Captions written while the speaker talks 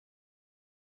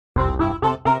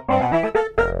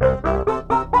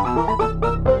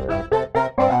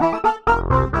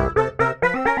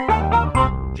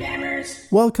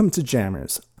Welcome to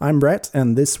Jammers. I'm Brett,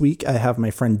 and this week I have my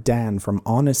friend Dan from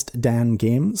Honest Dan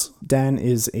Games. Dan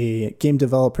is a game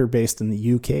developer based in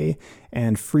the UK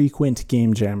and frequent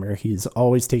game jammer. He's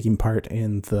always taking part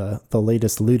in the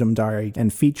latest Ludum Dare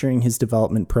and featuring his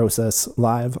development process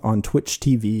live on Twitch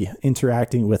TV,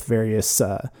 interacting with various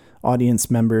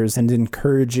audience members and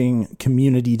encouraging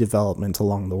community development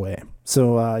along the way.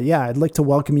 So I'd like to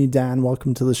welcome you, Dan.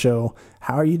 Welcome to the show.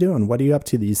 How are you doing? What are you up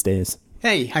to these days?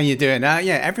 Hey, how you doing?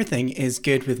 Everything is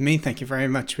good with me. Thank you very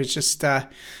much. It's just,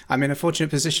 I'm in a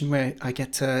fortunate position where I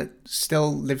get to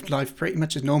still live life pretty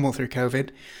much as normal through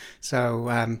COVID.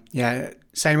 So,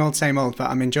 same old, but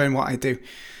I'm enjoying what I do.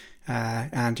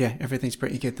 Everything's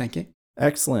pretty good. Thank you.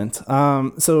 Excellent.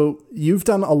 So you've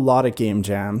done a lot of game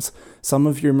jams. Some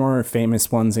of your more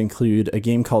famous ones include a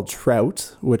game called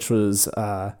Trout, which was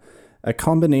a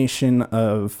combination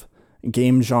of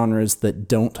game genres that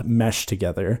don't mesh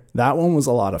together. That one was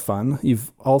a lot of fun.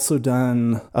 You've also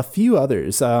done a few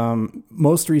others.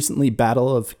 Most recently,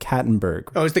 Battle of Kattenberg.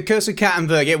 Oh, it's the Curse of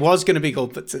Kattenberg. It was going to be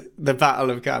called the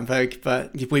Battle of Kattenberg,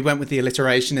 but we went with the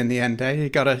alliteration in the end. You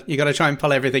gotta try and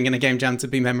pull everything in a game jam to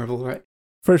be memorable, right?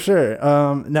 For sure.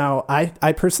 Now,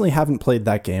 I personally haven't played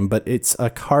that game, but it's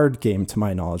a card game to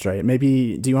my knowledge, right?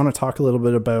 Maybe, do you want to talk a little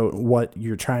bit about what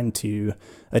you're trying to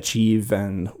achieve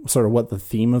and sort of what the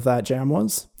theme of that jam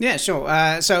was? Yeah,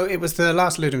 sure. So it was the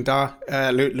last Ludum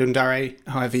Dare,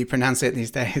 however you pronounce it these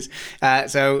days.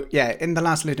 In the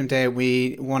last Ludum Dare,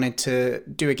 we wanted to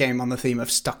do a game on the theme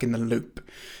of Stuck in the Loop.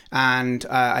 And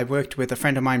I worked with a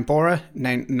friend of mine, Bora,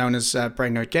 known as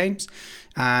Brain Nerd Games.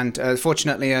 And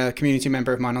fortunately, a community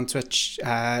member of mine on Twitch,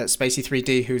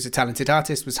 Spacey3D, who's a talented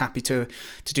artist, was happy to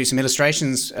do some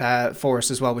illustrations for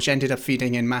us as well, which ended up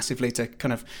feeding in massively to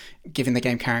kind of giving the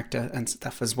game character and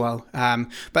stuff as well.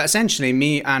 But essentially,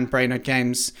 me and Brainerd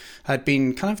Games had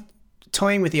been kind of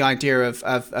toying with the idea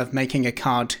of making a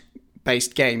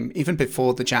card-based game even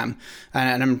before the jam.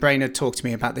 And Brainerd talked to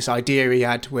me about this idea he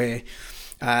had where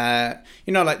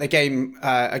like the game,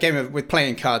 a game with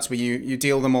playing cards where you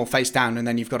deal them all face down and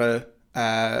then you've got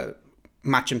to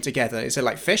match them together. Is it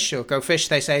like fish or go fish,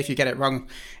 they say, if you get it wrong?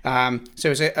 So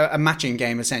it's a matching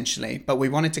game essentially, but we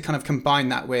wanted to kind of combine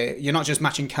that where you're not just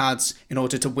matching cards in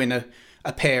order to win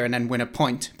a pair and then win a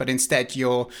point, but instead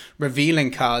you're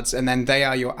revealing cards and then they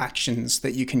are your actions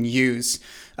that you can use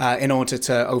in order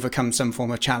to overcome some form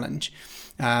of challenge.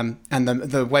 And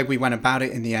the way we went about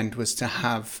it in the end was to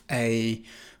have an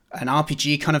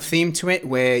RPG kind of theme to it,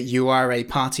 where you are a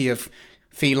party of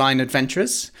feline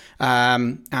adventurers,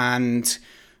 and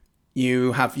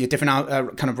you have your different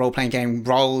kind of role-playing game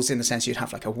roles, in the sense you'd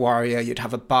have like a warrior, you'd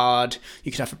have a bard,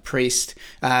 you could have a priest,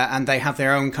 and they have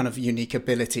their own kind of unique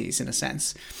abilities in a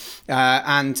sense.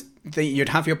 You'd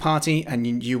have your party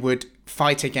and you would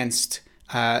fight against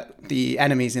the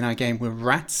enemies in our game were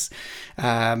rats.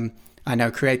 I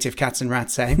know, creative cats and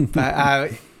rats,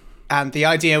 but and the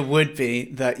idea would be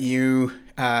that you,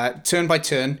 turn by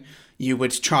turn, you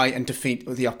would try and defeat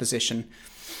the opposition.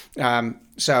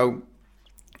 So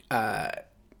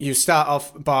you start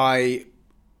off by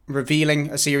revealing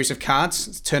a series of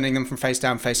cards, turning them from face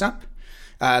down, face up.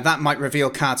 That might reveal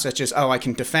cards such as, I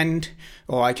can defend,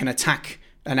 or I can attack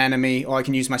an enemy, or I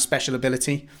can use my special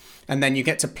ability. And then you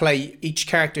get to play each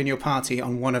character in your party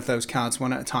on one of those cards,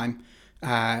 one at a time.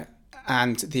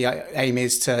 And the aim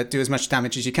is to do as much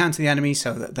damage as you can to the enemy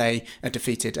so that they are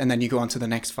defeated, and then you go on to the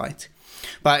next fight.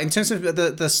 But in terms of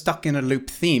the Stuck in a Loop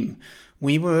theme,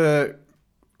 we were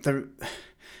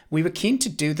keen to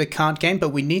do the card game, but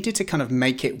we needed to kind of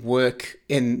make it work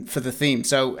for the theme.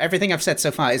 So everything I've said so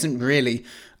far isn't really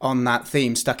on that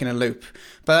theme, Stuck in a Loop.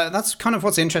 But that's kind of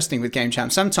what's interesting with game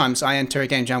jam. Sometimes I enter a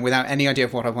game jam without any idea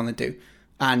of what I want to do,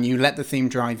 and you let the theme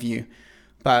drive you.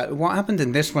 But what happened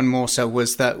in this one more so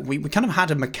was that we kind of had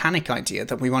a mechanic idea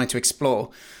that we wanted to explore.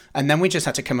 And then we just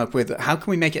had to come up with, how can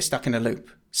we make it stuck in a loop?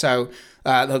 So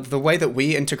the way that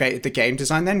we integrated the game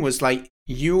design then was like,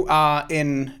 you are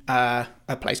in a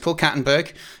place called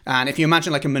Kattenberg. And if you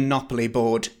imagine like a Monopoly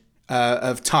board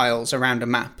of tiles around a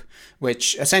map,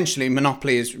 which essentially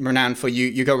Monopoly is renowned for,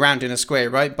 you go round in a square,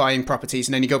 right, buying properties,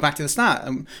 and then you go back to the start.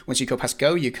 And once you go past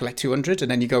go, you collect 200, and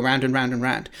then you go round and round and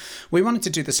round. We wanted to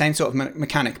do the same sort of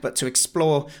mechanic, but to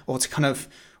explore, or to kind of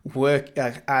work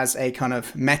as a kind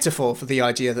of metaphor for the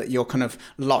idea that you're kind of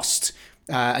lost,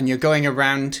 and you're going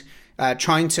around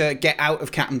trying to get out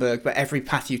of Kattenberg, but every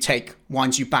path you take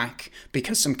winds you back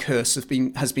because some curse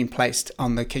has been placed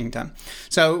on the kingdom.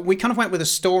 So we kind of went with a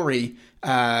story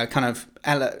kind of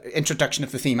introduction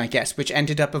of the theme, I guess, which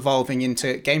ended up evolving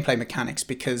into gameplay mechanics,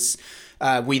 because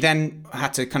we then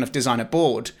had to kind of design a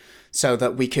board so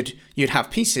that you'd have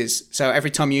pieces. So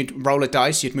every time you'd roll a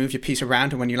dice, you'd move your piece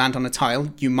around, and when you land on a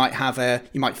tile, you might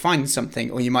find something,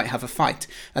 or you might have a fight,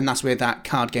 and that's where that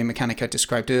card game mechanic I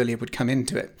described earlier would come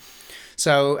into it.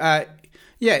 So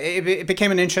it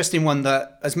became an interesting one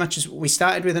that, as much as we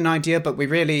started with an idea, but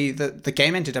the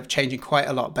game ended up changing quite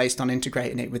a lot based on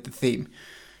integrating it with the theme.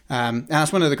 And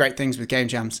that's one of the great things with game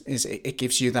jams, is it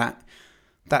gives you that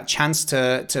chance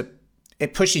to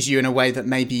it pushes you in a way that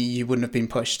maybe you wouldn't have been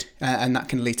pushed, and that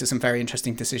can lead to some very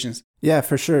interesting decisions. Yeah,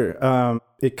 for sure.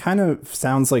 It kind of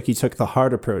sounds like you took the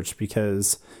hard approach,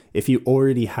 because if you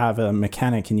already have a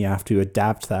mechanic and you have to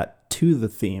adapt that to the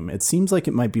theme, it seems like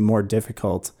it might be more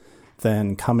difficult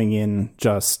than coming in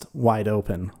just wide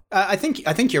open. I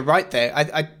think you're right there.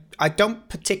 I don't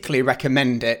particularly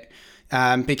recommend it,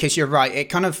 because you're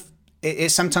right.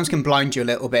 It sometimes can blind you a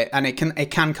little bit, and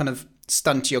it can kind of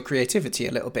stunt your creativity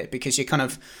a little bit, because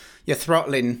you're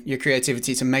throttling your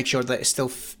creativity to make sure that it still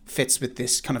fits with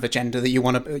this kind of agenda that you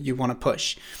want to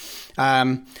push.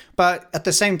 But at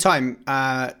the same time,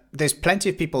 there's plenty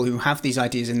of people who have these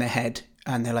ideas in their head,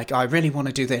 and they're like, oh, I really want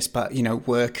to do this, but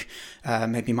work,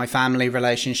 maybe my family,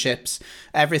 relationships,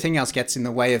 everything else gets in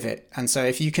the way of it. And so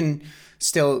if you can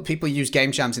people use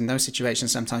game jams in those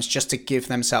situations sometimes just to give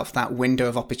themselves that window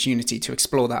of opportunity to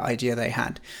explore that idea they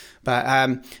had.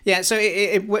 But so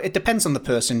it depends on the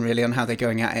person, really, on how they're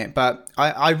going at it. But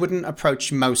I wouldn't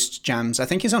approach most jams. I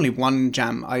think it's only one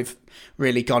jam I've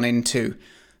really gone into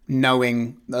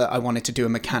knowing that I wanted to do a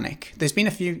mechanic. There's been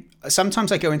a few.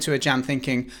 Sometimes I go into a jam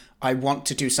thinking I want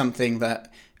to do something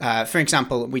that, for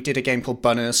example, we did a game called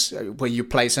Bunners, where you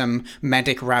play some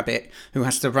medic rabbit who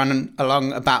has to run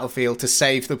along a battlefield to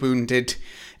save the wounded.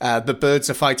 The birds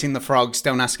are fighting the frogs.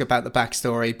 Don't ask about the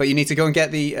backstory, but you need to go and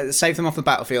get save them off the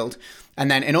battlefield. And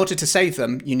then in order to save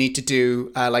them, you need to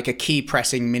do like a key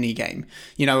pressing mini game.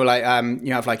 You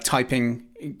have like typing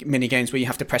mini games where you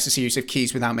have to press a series of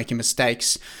keys without making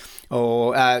mistakes.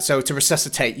 Or so to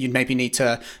resuscitate, you'd maybe need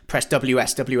to press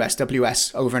WS, WS,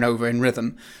 WS over and over in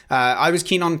rhythm. I was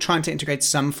keen on trying to integrate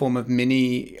some form of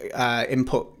mini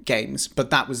input games, but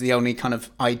that was the only kind of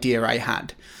idea I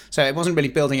had. So it wasn't really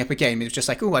building up a game. It was just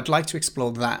like, oh, I'd like to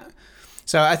explore that.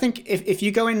 So I think if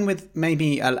you go in with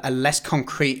maybe a less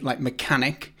concrete like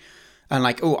mechanic, and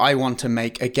like, oh, I want to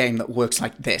make a game that works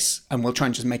like this, and we'll try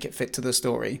and just make it fit to the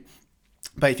story.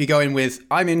 But if you go in with,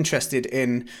 I'm interested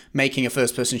in making a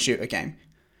first-person shooter game,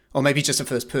 or maybe just a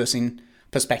first-person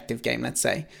perspective game, let's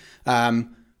say,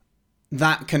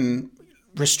 that can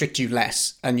restrict you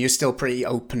less, and you're still pretty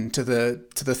open to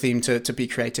the theme to be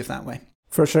creative that way.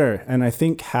 For sure. And I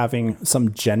think having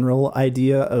some general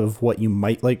idea of what you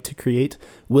might like to create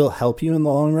will help you in the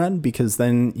long run, because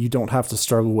then you don't have to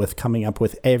struggle with coming up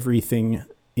with everything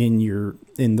in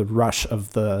the rush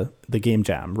of the game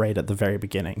jam right at the very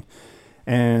beginning.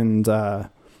 And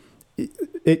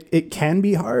it can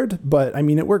be hard, but I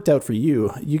mean, it worked out for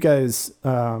you. You guys,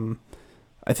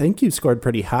 I think you scored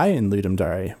pretty high in Ludum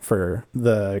Dare for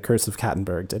the Curse of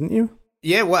Kattenberg, didn't you?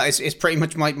 Yeah, well, it's pretty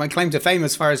much my claim to fame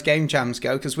as far as game jams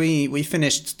go, because we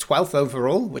finished 12th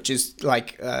overall, which is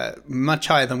like much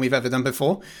higher than we've ever done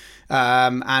before.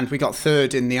 And we got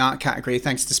third in the art category,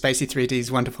 thanks to Spacey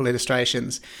 3D's wonderful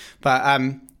illustrations. But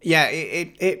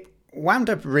it wound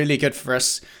up really good for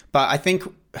us. But I think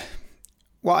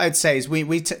what I'd say is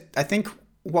I think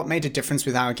what made a difference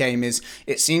with our game is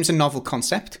it seems a novel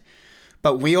concept,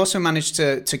 but we also managed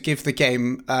to give the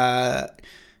game a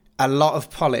lot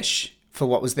of polish for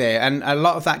what was there. And a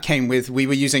lot of that came with, we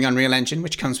were using Unreal Engine,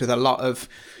 which comes with a lot of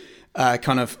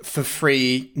kind of for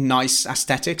free, nice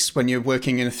aesthetics when you're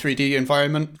working in a 3D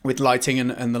environment with lighting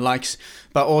and the likes.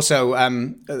 But also,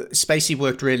 Spacey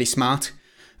worked really smart.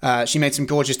 She made some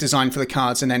gorgeous design for the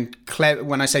cards, and then Claire,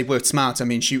 when I say worked smart, I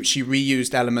mean she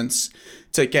reused elements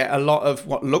to get a lot of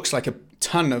what looks like a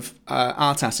ton of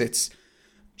art assets.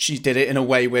 She did it in a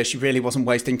way where she really wasn't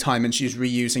wasting time, and she was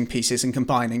reusing pieces and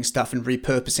combining stuff and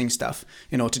repurposing stuff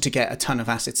in order to get a ton of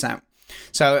assets out.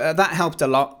 So that helped a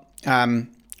lot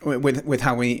with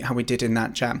how we did in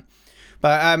that jam.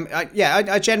 But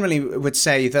I generally would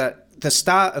say that the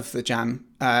start of the jam,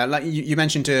 like you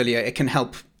mentioned earlier, it can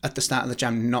help at the start of the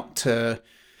jam not to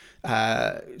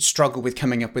struggle with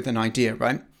coming up with an idea,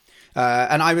 right?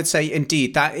 And I would say,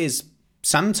 indeed, that is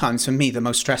sometimes for me the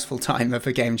most stressful time of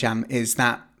a game jam, is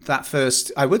that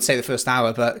first, I would say the first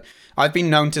hour, but I've been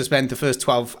known to spend the first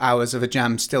 12 hours of a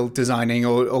jam still designing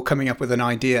or coming up with an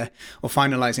idea or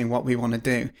finalizing what we want to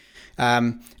do.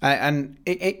 And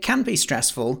it can be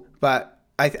stressful, but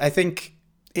I think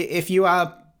if you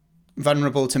are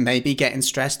vulnerable to maybe getting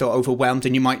stressed or overwhelmed,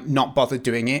 and you might not bother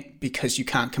doing it because you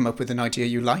can't come up with an idea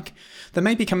you like, then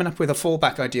maybe coming up with a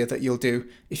fallback idea that you'll do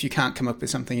if you can't come up with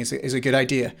something is a good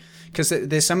idea. Because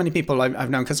there's so many people I've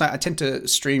known, because I tend to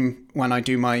stream when I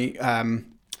do my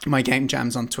my game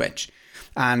jams on Twitch,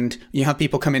 and you have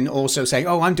people come in also saying,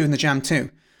 oh, I'm doing the jam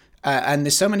too. And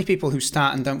there's so many people who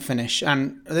start and don't finish,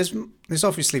 and there's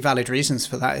obviously valid reasons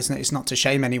for that, isn't it? It's not to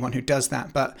shame anyone who does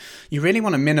that, but you really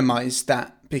want to minimize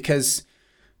that, because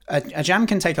a jam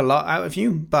can take a lot out of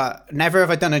you. But never have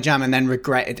I done a jam and then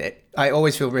regretted it. I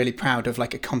always feel really proud of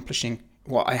like accomplishing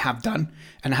what I have done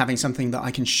and having something that I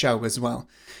can show as well,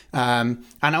 and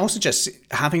also just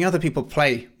having other people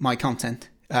play my content.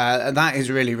 That is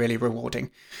really, really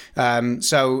rewarding.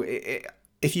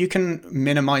 If you can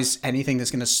minimize anything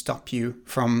that's going to stop you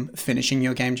from finishing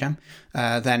your game jam,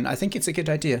 then I think it's a good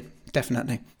idea,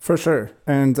 definitely. For sure.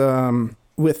 And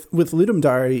with Ludum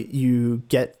Dare, you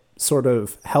get sort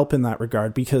of help in that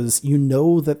regard, because you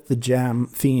know that the jam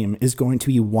theme is going to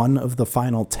be one of the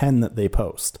final 10 that they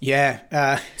post.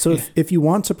 Yeah. So if you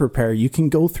want to prepare, you can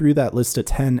go through that list of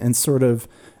 10 and sort of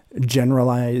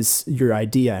generalize your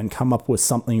idea and come up with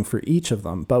something for each of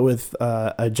them. But with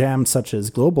a jam such as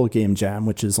Global Game Jam,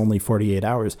 which is only 48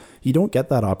 hours, you don't get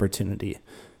that opportunity.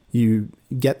 You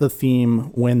get the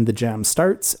theme when the jam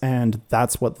starts, and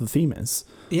that's what the theme is.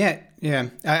 Yeah.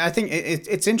 I think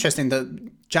it's interesting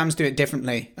that jams do it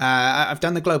differently. I've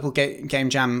done the Global Game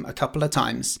Jam a couple of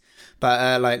times,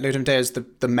 but like Ludum Dare is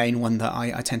the main one that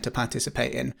I tend to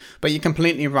participate in. But you're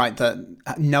completely right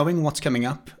that knowing what's coming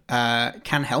up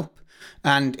can help.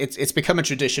 And it's become a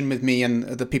tradition with me and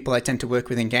the people I tend to work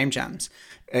with in game jams,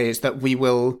 is that we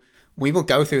will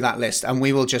go through that list, and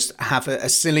we will just have a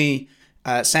silly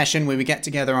session where we get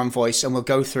together on Voice, and we'll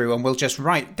go through and we'll just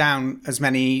write down as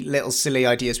many little silly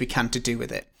ideas we can to do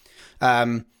with it.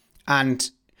 And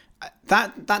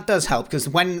that does help, because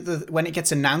when it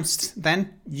gets announced,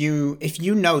 then if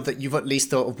you know that you've at least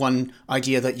thought of one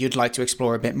idea that you'd like to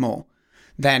explore a bit more,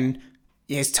 then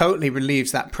it totally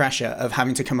relieves that pressure of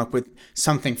having to come up with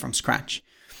something from scratch.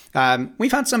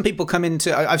 We've had some people come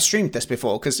into, I've streamed this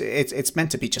before, because it's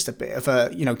meant to be just a bit of a,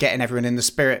 getting everyone in the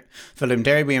spirit for Ludum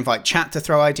Dare. We invite chat to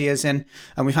throw ideas in,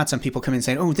 and we've had some people come in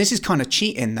saying, oh, this is kind of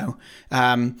cheating though.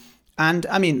 And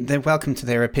I mean, they're welcome to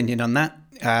their opinion on that.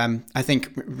 I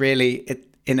think really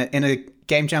in a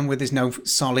game jam where there's no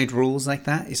solid rules like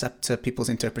that, it's up to people's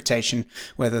interpretation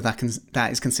whether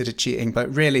that is considered cheating.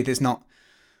 But really, there's not.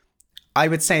 I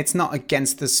would say it's not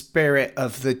against the spirit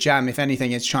of the jam. If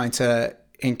anything, it's trying to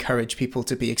encourage people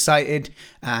to be excited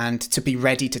and to be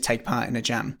ready to take part in a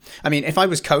jam. I mean, if I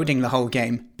was coding the whole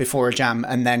game before a jam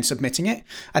and then submitting it,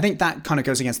 I think that kind of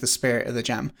goes against the spirit of the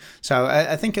jam. So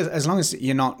I think as long as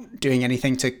you're not doing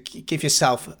anything to give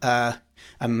yourself a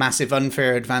massive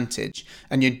unfair advantage,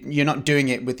 and you're not doing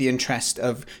it with the interest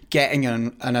of getting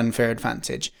an unfair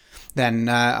advantage, then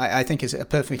I think it's a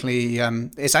perfectly,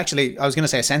 it's actually, I was going to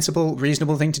say a sensible,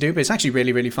 reasonable thing to do, but it's actually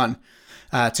really, really fun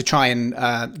to try and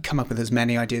come up with as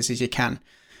many ideas as you can.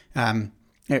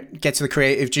 Get to the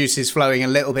creative juices flowing a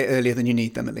little bit earlier than you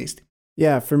need them, at least.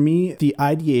 Yeah, for me, the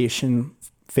ideation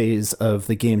phase of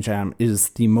the game jam is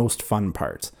the most fun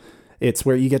part. It's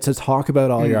where you get to talk about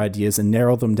all your ideas and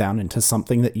narrow them down into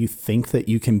something that you think that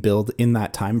you can build in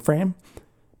that time frame.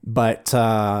 But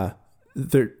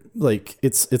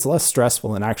it's less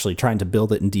stressful than actually trying to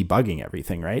build it and debugging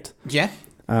everything, right? Yeah,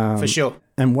 for sure.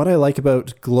 And what I like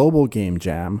about Global Game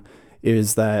Jam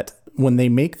is that when they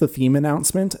make the theme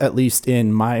announcement, at least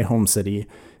in my home city,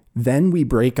 then we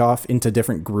break off into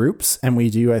different groups, and we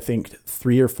do, I think,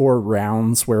 3 or 4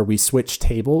 rounds where we switch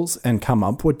tables and come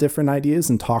up with different ideas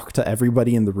and talk to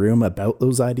everybody in the room about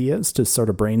those ideas to sort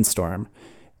of brainstorm.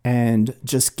 And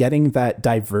just getting that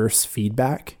diverse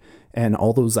feedback and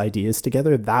all those ideas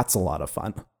together, that's a lot of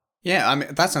fun. Yeah, I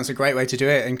mean, that sounds a great way to do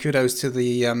it, and kudos to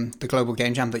the Global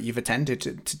Game Jam that you've attended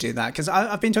to do that, because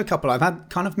I've been to a couple. I've had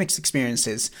kind of mixed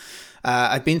experiences.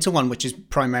 I've been to one which is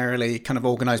primarily kind of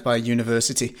organised by a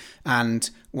university, and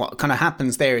what kind of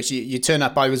happens there is you turn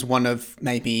up. I was one of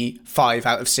maybe 5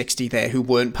 out of 60 there who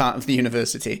weren't part of the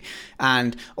university,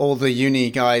 and all the uni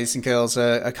guys and girls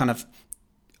are kind of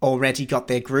already got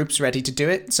their groups ready to do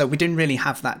it, so we didn't really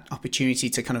have that opportunity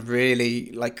to kind of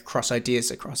really like cross ideas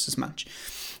across as much.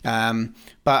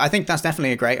 But I think that's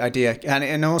definitely a great idea,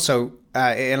 and also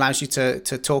it allows you to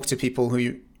talk to people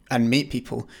and meet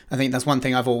people. I think that's one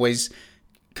thing I've always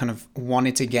kind of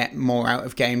wanted to get more out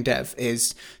of game dev,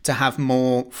 is to have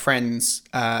more friends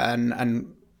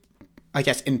and I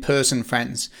guess in-person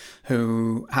friends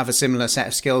who have a similar set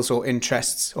of skills or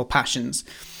interests or passions.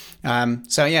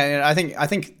 So yeah, I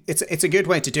think it's a good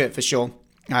way to do it for sure.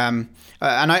 And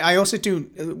I also do,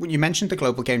 you mentioned the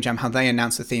Global Game Jam, how they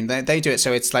announce the theme. They do it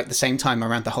so it's like the same time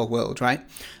around the whole world, right?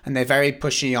 And they're very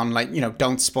pushy on like,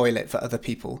 don't spoil it for other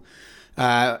people.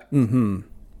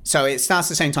 So it starts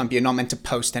the same time, but you're not meant to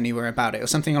post anywhere about it or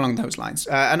something along those lines.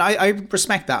 And I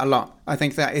respect that a lot. I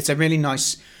think that it's a really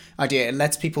nice idea. It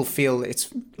lets people feel it's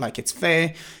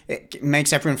fair. It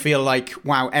makes everyone feel like,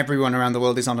 wow, everyone around the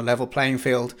world is on a level playing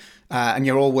field, and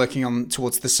you're all working on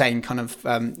towards the same kind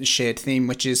of shared theme,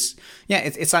 which is,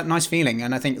 it's that nice feeling.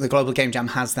 And I think the Global Game Jam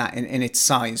has that in its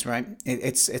size, right?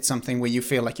 It's something where you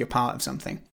feel like you're part of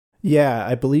something. Yeah,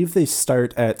 I believe they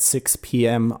start at 6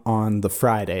 p.m. on the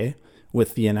Friday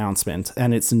with the announcement,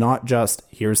 and it's not just,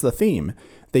 here's the theme.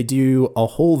 They do a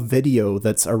whole video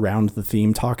that's around the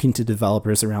theme, talking to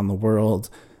developers around the world,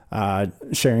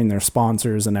 sharing their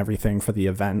sponsors and everything for the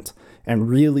event, and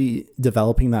really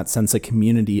developing that sense of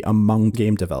community among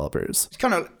game developers. It's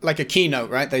kind of like a keynote,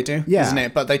 right? They do, isn't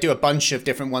it? But they do a bunch of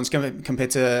different ones compared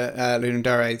to Ludum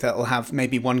Dare that will have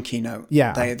maybe one keynote.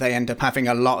 Yeah. They end up having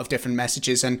a lot of different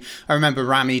messages. And I remember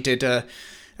Rami did a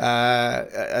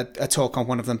talk on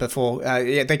one of them before.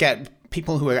 They get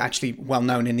people who are actually well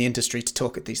known in the industry to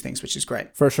talk at these things, which is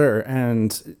great. For sure.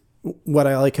 And what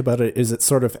I like about it is it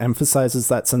sort of emphasizes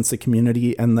that sense of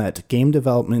community, and that game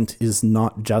development is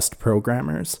not just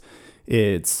programmers.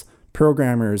 It's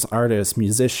programmers, artists,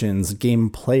 musicians, game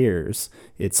players.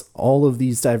 It's all of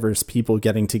these diverse people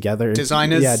getting together.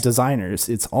 Designers. Yeah, designers.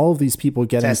 It's all of these people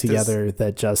getting together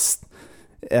that just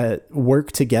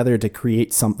work together to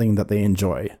create something that they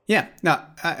enjoy. Yeah, no,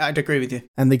 I'd agree with you.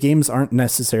 And the games aren't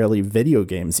necessarily video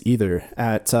games either.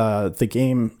 At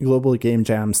the Global Game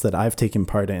Jams that I've taken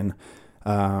part in,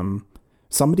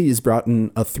 somebody's brought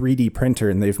in a 3D printer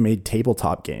and they've made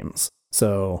tabletop games.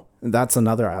 So that's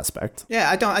another aspect. Yeah,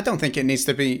 I don't think it needs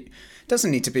to be. Doesn't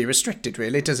need to be restricted,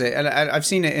 really, does it? And I've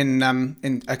seen it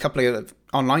in a couple of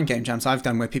online game jams I've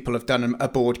done where people have done a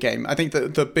board game. I think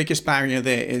that the biggest barrier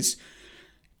there is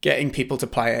getting people to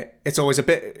play it. It's always a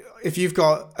bit, if you've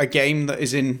got a game that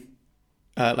is in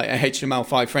like a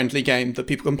HTML5 friendly game that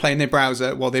people can play in their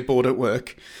browser while they're bored at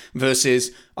work, versus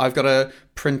I've got to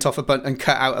print off and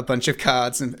cut out a bunch of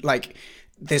cards, and like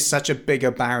there's such a bigger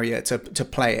barrier to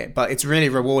play it, but it's really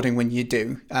rewarding when you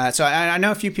do. So I know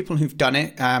a few people who've done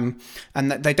it, and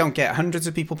they don't get hundreds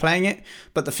of people playing it,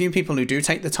 but the few people who do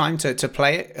take the time to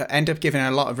play it end up giving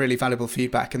a lot of really valuable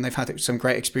feedback, and they've had some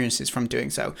great experiences from doing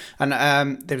so. And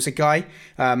there was a guy,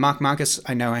 Mark Marcus,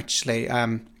 I know actually,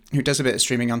 who does a bit of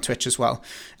streaming on Twitch as well,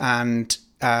 and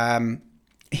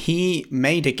he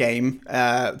made a game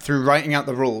through writing out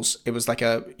the rules. It was like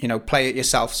a play it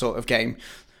yourself sort of game.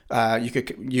 You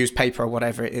could use paper or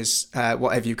whatever it is,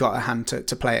 whatever you've got at hand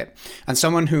to play it. And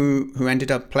someone who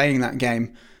ended up playing that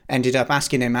game ended up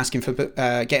asking for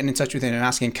getting in touch with him and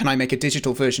asking, can I make a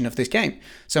digital version of this game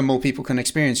so more people can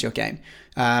experience your game?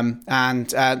 And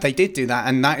they did do that.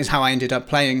 And that is how I ended up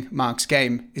playing Mark's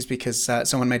game, is because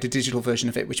someone made a digital version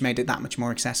of it, which made it that much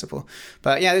more accessible.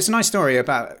 But yeah, there's a nice story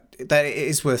about that. It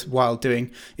is worthwhile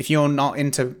doing if you're not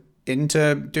into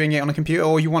doing it on a computer,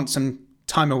 or you want some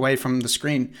time away from the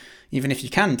screen, even if you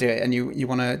can do it and you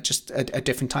want to just a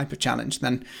different type of challenge,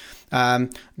 then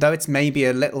though it's maybe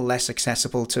a little less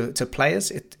accessible to players,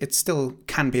 it still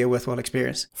can be a worthwhile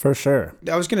experience. For sure.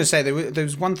 I was going to say there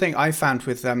was one thing I found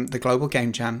with the Global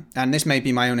Game Jam, and this may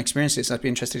be my own experiences, I'd be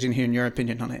interested in hearing your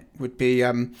opinion on it, would be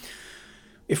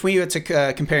if we were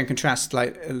to compare and contrast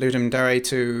like Ludum Dare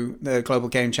to the Global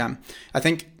Game Jam, I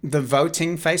think the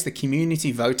voting phase, the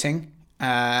community voting,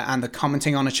 and the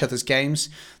commenting on each other's games,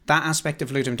 that aspect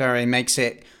of Ludum Dare makes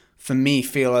it, for me,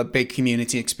 feel a big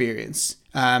community experience.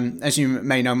 As you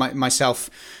may know,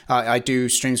 myself, I do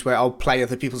streams where I'll play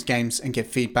other people's games and give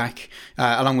feedback,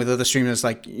 along with other streamers,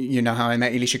 like, how I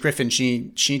met Alicia Griffin.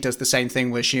 She does the same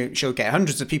thing, where she'll get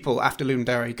hundreds of people after Ludum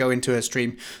Dare go into her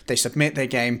stream, they submit their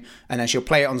game, and then she'll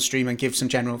play it on stream and give some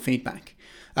general feedback.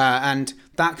 And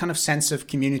that kind of sense of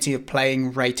community of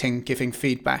playing, rating, giving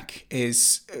feedback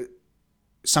is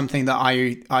something that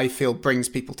I feel brings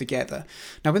people together.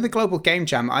 Now with the Global Game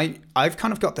Jam, I've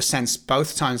kind of got the sense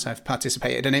both times I've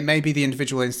participated, and it may be the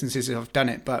individual instances I've done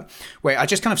it, but where I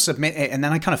just kind of submit it and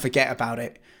then I kind of forget about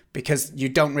it, because you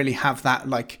don't really have that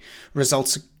like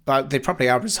results. They probably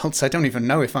are results. I don't even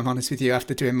know, if I'm honest with you,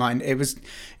 after doing mine.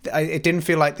 It didn't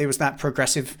feel like there was that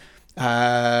progressive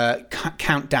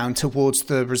countdown towards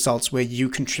the results where you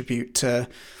contribute to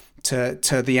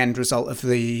the end result of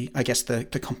the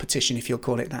competition, if you'll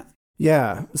call it that.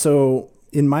 Yeah. So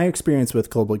in my experience with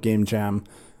Global Game Jam,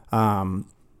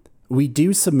 we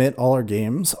do submit all our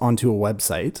games onto a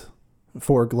website.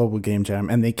 for Global Game Jam,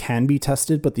 and they can be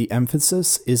tested, but the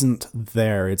emphasis isn't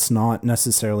there. It's not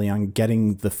necessarily on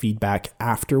getting the feedback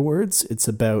afterwards. It's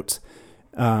about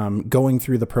going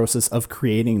through the process of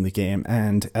creating the game.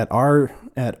 And at our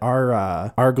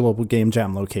Global Game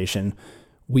Jam location,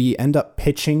 we end up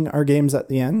pitching our games at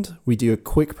the end. We do a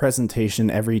quick presentation.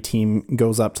 Every team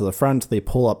goes up to the front, they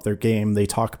pull up their game, they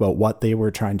talk about what they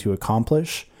were trying to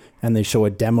accomplish, and they show a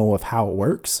demo of how it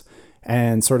works,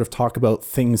 and sort of talk about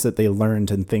things that they learned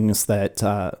and things that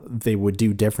they would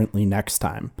do differently next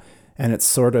time. And it's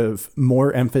sort of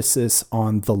more emphasis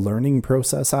on the learning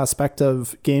process aspect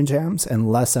of game jams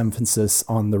and less emphasis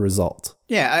on the result.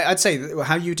 Yeah, I'd say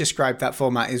how you described that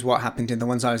format is what happened in the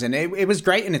ones I was in. It was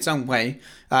great in its own way.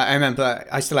 I remember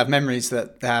I still have memories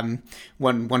that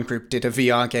one group did a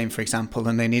VR game, for example,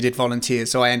 and they needed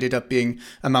volunteers. So I ended up being,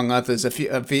 among others, a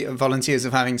few volunteers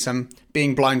of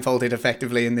being blindfolded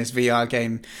effectively in this VR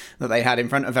game that they had in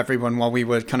front of everyone while we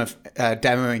were kind of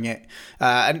demoing it.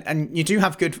 And you do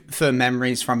have good firm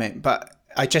memories from it, but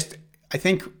I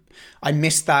think I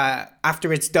miss that.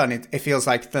 After it's done, it feels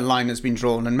like the line has been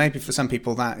drawn, and maybe for some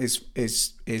people that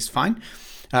is fine.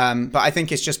 But I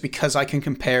think it's just because I can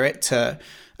compare it to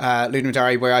Ludum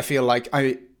Dare, where I feel like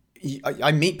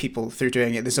I meet people through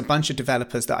doing it. There's a bunch of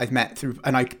developers that I've met through,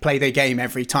 and I play their game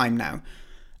every time now.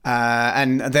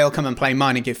 And they'll come and play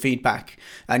mine and give feedback.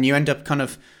 And you end up kind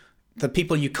of, the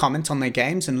people you comment on their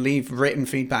games and leave written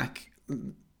feedback,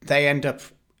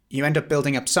 you end up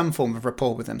building up some form of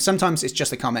rapport with them. Sometimes it's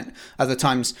just a comment. Other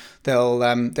times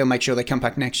they'll make sure they come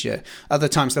back next year. Other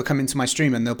times they'll come into my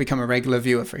stream and they'll become a regular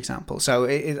viewer, for example. So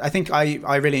I think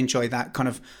I really enjoy that kind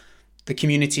of the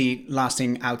community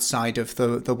lasting outside of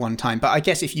the one time. But I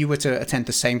guess if you were to attend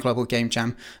the same Global Game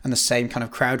Jam and the same kind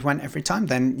of crowd went every time,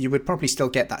 then you would probably still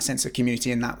get that sense of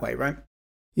community in that way, right?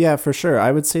 Yeah, for sure.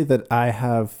 I would say that I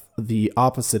have the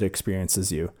opposite experience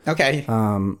as you. Okay.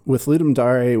 With Ludum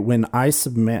Dare, when I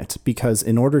submit, because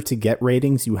in order to get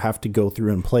ratings, you have to go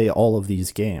through and play all of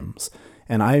these games.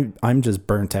 And I'm just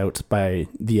burnt out by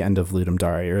the end of Ludum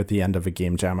Dare or at the end of a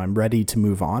game jam. I'm ready to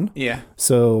move on. Yeah.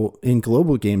 So in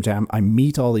Global Game Jam, I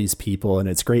meet all these people and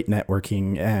it's great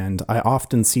networking. And I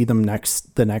often see them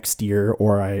the next year,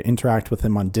 or I interact with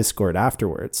them on Discord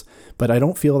afterwards. But I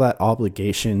don't feel that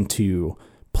obligation to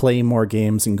play more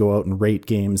games and go out and rate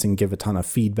games and give a ton of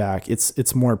feedback.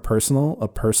 It's more personal, a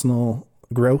personal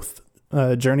growth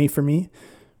journey for me.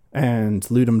 And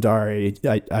Ludum Dare,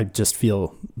 I just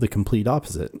feel the complete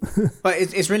opposite. But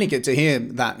it's really good to hear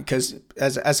that, because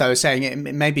as I was saying, it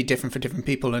may be different for different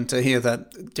people, and to hear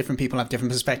that different people have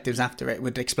different perspectives after it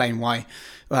would explain why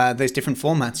there's different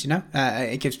formats.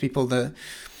 It gives people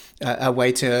a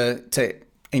way to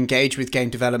engage with game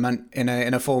development in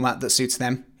a format that suits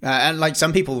them. And like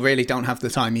some people really don't have the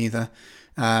time either.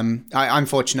 I'm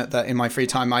fortunate that in my free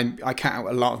time, I cut out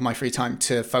a lot of my free time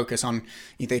to focus on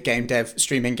either game dev,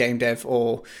 streaming game dev,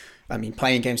 or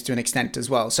playing games to an extent as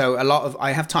well. So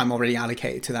I have time already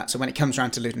allocated to that. So when it comes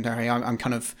around to Ludum Dare, I'm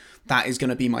kind of, that is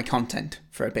going to be my content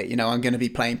for a bit. I'm going to be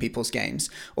playing people's games,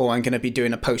 or I'm going to be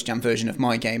doing a post-jam version of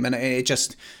my game. And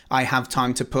I have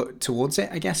time to put towards it,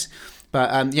 I guess.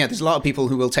 But there's a lot of people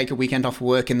who will take a weekend off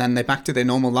work and then they're back to their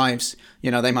normal lives.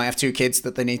 They might have 2 kids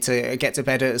that they need to get to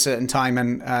bed at a certain time,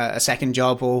 and a second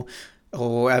job, or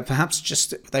perhaps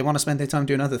just they want to spend their time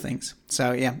doing other things.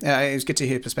 So it was good to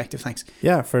hear your perspective. Thanks.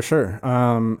 Yeah, for sure.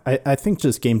 I think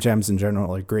just game jams in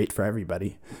general are great for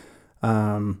everybody.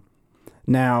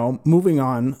 Now, moving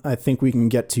on, I think we can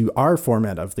get to our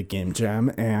format of the game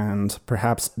jam and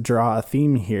perhaps draw a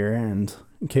theme here and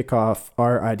kick off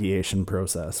our ideation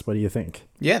process. What do you think?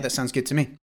 Yeah, that sounds good to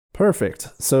me. Perfect.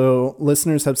 So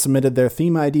listeners have submitted their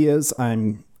theme ideas.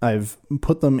 I've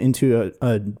put them into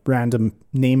a random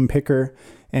name picker,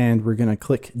 and we're going to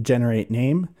click generate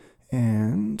name.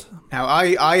 And now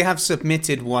I have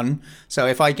submitted one, so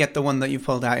if I get the one that you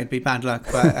pulled out, it'd be bad luck.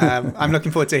 But I'm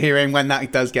looking forward to hearing when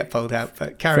that does get pulled out.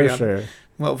 But carry on. Sure.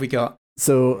 What have we got?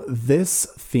 So this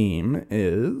theme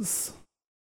is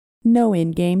no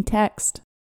in-game text.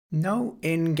 No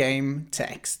in-game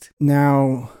text.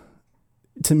 Now,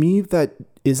 to me, that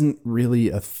isn't really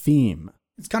a theme.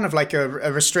 It's kind of like a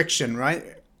restriction, right?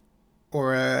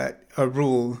 Or a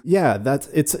rule. Yeah,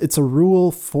 it's a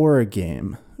rule for a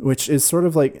game, which is sort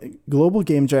of like Global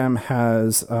Game Jam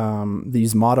has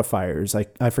these modifiers.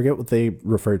 I forget what they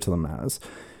refer to them as,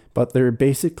 but they're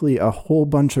basically a whole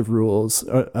bunch of rules,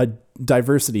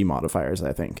 diversity modifiers,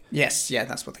 I think. Yes, yeah,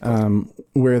 that's what they call them.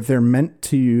 Where they're meant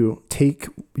to take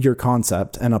your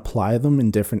concept and apply them in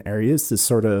different areas to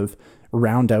sort of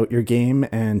round out your game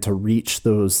and to reach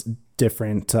those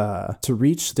different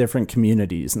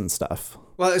communities and stuff.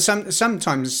 Well,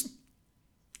 sometimes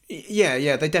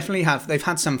Yeah, they definitely have. They've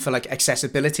had some for like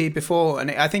accessibility before,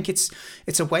 and I think it's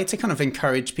a way to kind of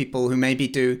encourage people who maybe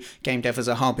do game dev as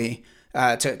a hobby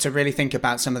to really think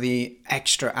about some of the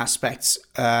extra aspects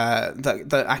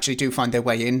that actually do find their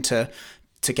way into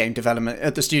game development.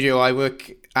 At the studio I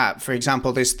work at, for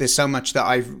example, there's so much that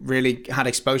I've really had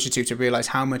exposure to realize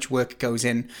how much work goes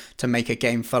in to make a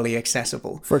game fully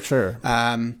accessible. For sure.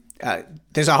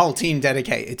 There's a whole team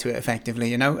dedicated to it,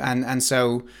 effectively, and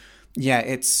so. Yeah,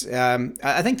 it's.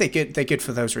 I think they're good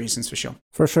for those reasons, for sure.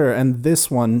 For sure, and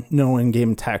this one, no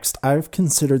in-game text, I've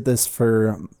considered this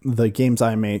for the games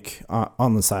I make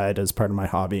on the side as part of my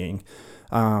hobbying,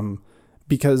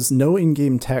 because no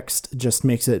in-game text just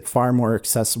makes it far more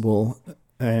accessible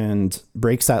and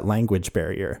breaks that language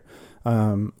barrier.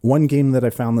 One game that I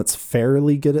found that's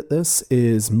fairly good at this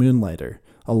is Moonlighter.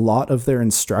 A lot of their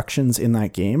instructions in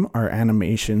that game are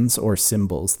animations or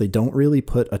symbols. They don't really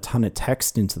put a ton of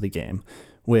text into the game,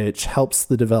 which helps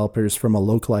the developers from a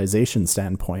localization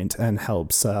standpoint and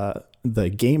helps the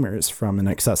gamers from an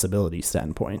accessibility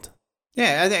standpoint.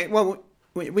 Yeah, I think, well,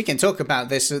 we can talk about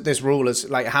this rule as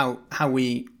like how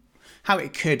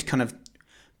it could kind of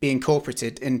be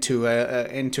incorporated into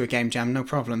a game jam, no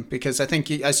problem. Because I think,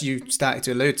 as you started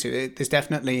to allude to, there's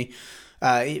definitely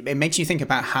it makes you think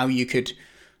about how you could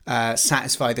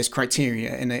satisfy this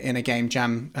criteria in a game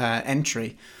jam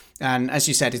entry. And as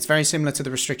you said, it's very similar to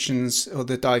the restrictions or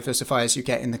the diversifiers you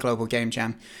get in the global game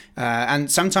jam.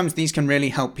 And sometimes these can really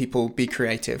help people be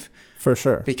creative. For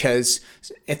sure. Because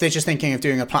if they're just thinking of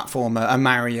doing a platformer, a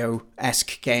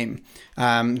Mario-esque game,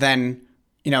 then,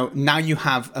 now you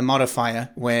have a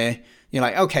modifier where you're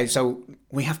like, okay, so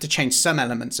we have to change some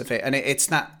elements of it. And it's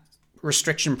that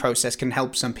restriction process can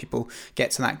help some people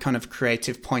get to that kind of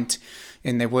creative point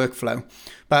in their workflow.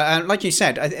 But like you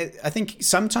said, I think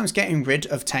sometimes getting rid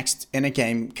of text in a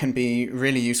game can be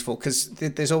really useful, because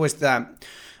there's always that,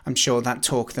 I'm sure, that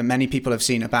talk that many people have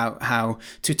seen about how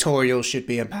tutorials should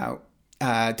be about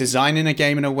designing a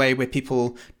game in a way where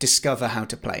people discover how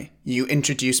to play. You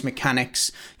introduce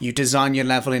mechanics, you design your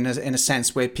level in a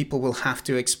sense where people will have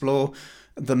to explore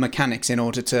the mechanics in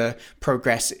order to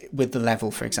progress with the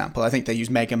level, for example. I think they use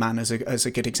Mega Man as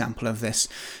a good example of this.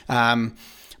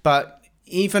 But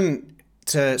even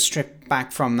to strip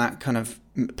back from that kind of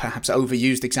perhaps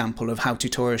overused example of how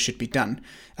tutorials should be done,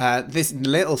 these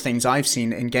little things I've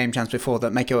seen in game jams before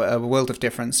that make a world of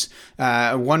difference.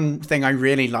 One thing I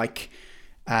really like,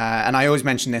 and I always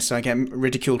mention this, so I get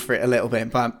ridiculed for it a little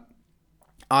bit, but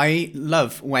I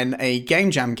love when a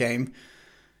game jam game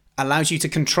allows you to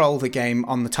control the game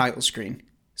on the title screen.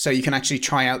 So you can actually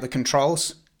try out the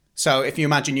controls. So if you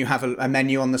imagine you have a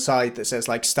menu on the side that says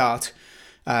like start,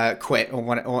 quit,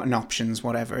 or an options,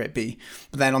 whatever it be.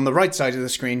 But then on the right side of the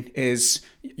screen is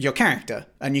your character,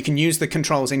 and you can use the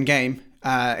controls in game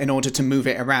in order to move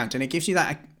it around. And it gives you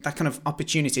that kind of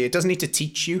opportunity. It doesn't need to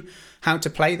teach you how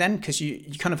to play then, because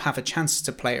you kind of have a chance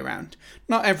to play around.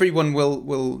 Not everyone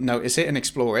will notice it and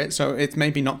explore it, so it's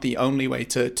maybe not the only way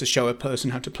to show a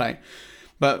person how to play.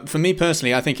 But for me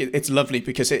personally, I think it's lovely,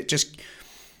 because it just,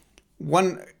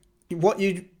 what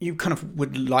you kind of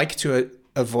would like to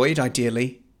avoid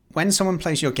ideally, when someone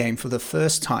plays your game for the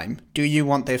first time, do you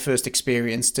want their first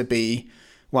experience to be,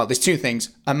 well, there's two things: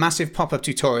 a massive pop-up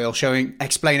tutorial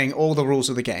explaining all the rules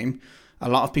of the game. A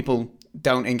lot of people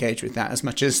don't engage with that as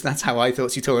much as that's how I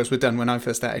thought tutorials were done when I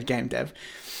first started game dev.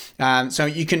 So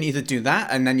you can either do that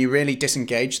and then you really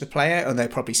disengage the player, or they'll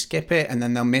probably skip it and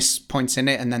then they'll miss points in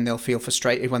it and then they'll feel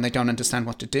frustrated when they don't understand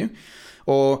what to do.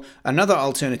 Or another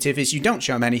alternative is you don't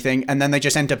show them anything and then they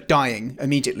just end up dying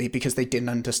immediately because they didn't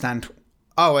understand,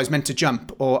 oh, I was meant to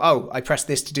jump, or oh, I pressed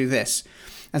this to do this.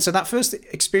 And so that first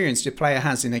experience your player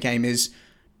has in a game is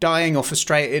dying or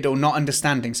frustrated or not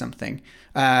understanding something.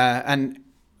 And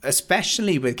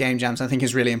especially with game jams, I think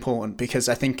is really important, because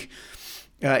I think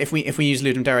if we use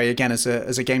Ludum Dare again as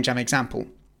a game jam example,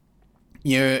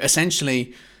 you're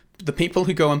essentially, the people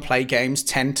who go and play games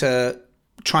tend to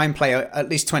try and play at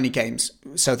least 20 games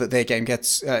so that their game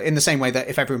gets, in the same way that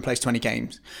if everyone plays 20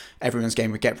 games, everyone's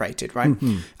game would get rated, right?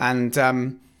 Mm-hmm.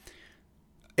 And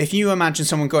if you imagine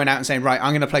someone going out and saying, right,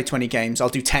 I'm going to play 20 games, I'll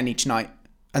do 10 each night,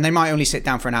 and they might only sit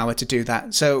down for an hour to do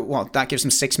that. So what, that gives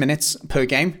them 6 minutes per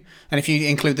game. And if you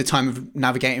include the time of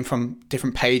navigating from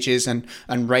different pages and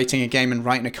rating a game and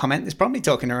writing a comment, it's probably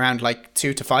talking around like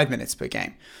 2 to 5 minutes per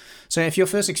game. So if your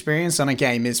first experience on a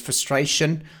game is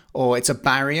frustration or it's a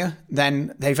barrier,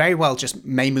 then they very well just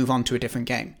may move on to a different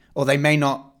game, or they may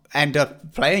not end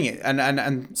up playing it.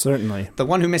 And certainly the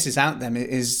one who misses out then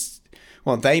is,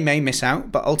 well, they may miss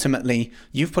out, but ultimately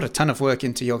you've put a ton of work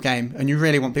into your game and you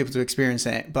really want people to experience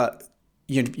it, but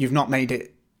you've not made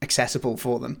it accessible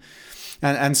for them.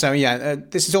 And so,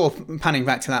 this is all panning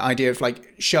back to that idea of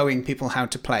like showing people how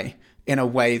to play in a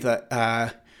way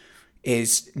that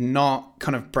is not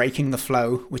kind of breaking the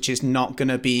flow, which is not going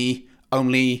to be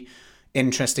only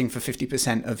interesting for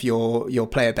 50% of your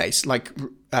player base, like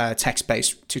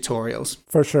text-based tutorials.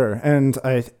 For sure. And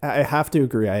I have to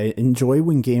agree. I enjoy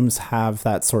when games have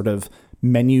that sort of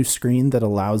menu screen that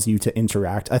allows you to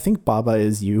interact. I think Baba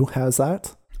Is You has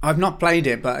that. I've not played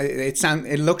it, but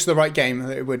it looks the right game.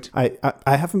 It would. I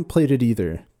haven't played it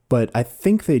either, but I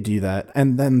think they do that.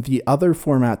 And then the other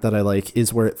format that I like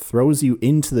is where it throws you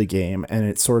into the game and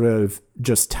it sort of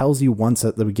just tells you once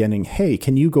at the beginning, hey,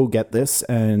 can you go get this?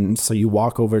 And so you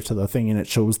walk over to the thing and it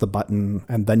shows the button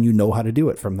and then you know how to do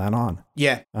it from then on.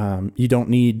 Yeah. You don't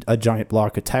need a giant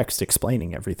block of text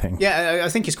explaining everything. Yeah, I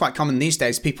think it's quite common these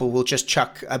days. People will just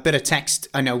chuck a bit of text.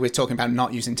 I know we're talking about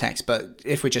not using text, but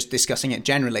if we're just discussing it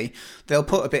generally, they'll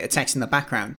put a bit of text in the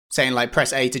background saying like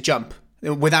press A to jump.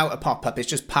 Without a pop-up, it's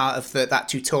just part of that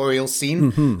tutorial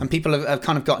scene. Mm-hmm. And people have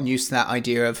kind of gotten used to that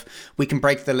idea of we can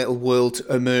break the little world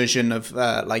immersion of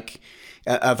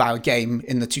of our game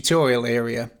in the tutorial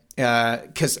area.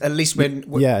 Because at least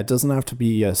it doesn't have to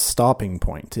be a stopping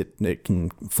point. It can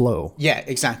flow. Yeah,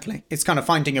 exactly. It's kind of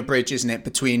finding a bridge, isn't it,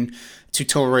 between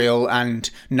tutorial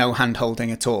and no hand-holding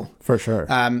at all. For sure.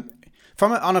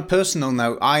 On a personal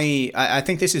note, I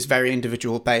think this is very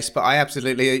individual based, but I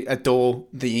absolutely adore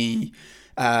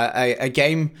a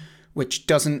game which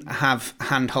doesn't have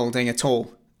hand holding at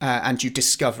all, and you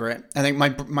discover it. I think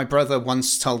my brother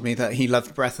once told me that he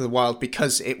loved Breath of the Wild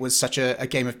because it was such a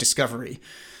game of discovery,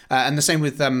 and the same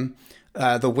with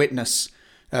The Witness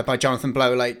by Jonathan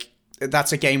Blow. Like,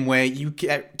 that's a game where you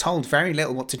get told very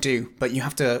little what to do, but you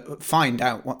have to find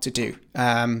out what to do.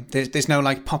 There's no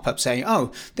like pop-up saying,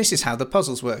 oh, this is how the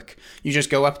puzzles work. You just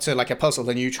go up to like a puzzle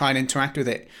and you try and interact with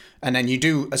it. And then you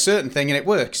do a certain thing and it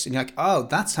works. And you're like, oh,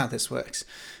 that's how this works.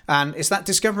 And it's that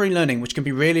discovery learning, which can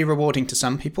be really rewarding to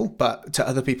some people, but to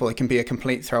other people, it can be a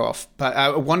complete throw off.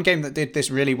 But one game that did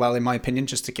this really well, in my opinion,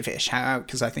 just to give it a shout out,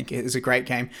 because I think it is a great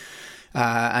game,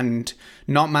 and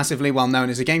not massively well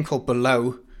known, is a game called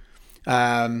Below.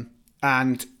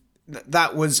 And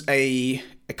that was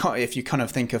if you kind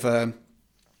of think of a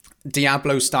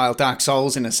Diablo style Dark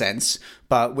Souls in a sense,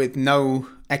 but with no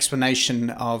explanation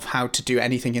of how to do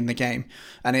anything in the game.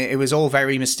 And it was all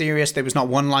very mysterious. There was not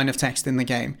one line of text in the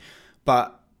game,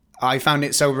 but I found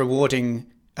it so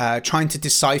rewarding trying to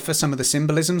decipher some of the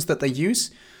symbolisms that they use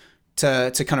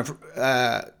to kind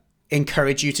of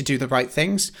encourage you to do the right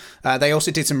things. They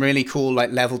also did some really cool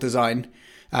like level design.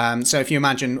 So if you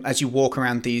imagine as you walk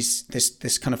around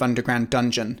this kind of underground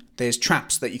dungeon, there's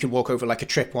traps that you can walk over like a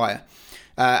tripwire.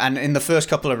 And in the first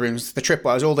couple of rooms, the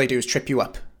tripwires, all they do is trip you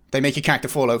up. They make your character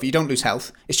fall over. You don't lose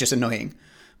health. It's just annoying.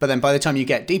 But then by the time you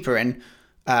get deeper in,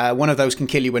 one of those can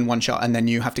kill you in one shot, and then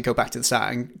you have to go back to the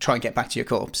start and try and get back to your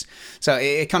corpse. So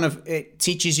it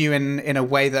teaches you in a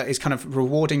way that is kind of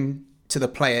rewarding to the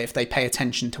player if they pay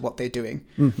attention to what they're doing.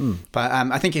 Mm-hmm. But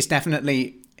I think it's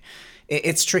definitely...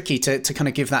 It's tricky to kind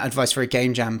of give that advice for a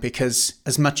game jam, because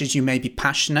as much as you may be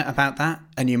passionate about that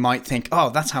and you might think,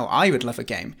 oh, that's how I would love a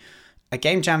game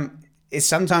jam is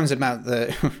sometimes about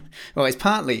it's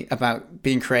partly about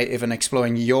being creative and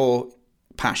exploring your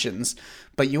passions,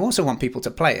 but you also want people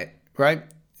to play it, right?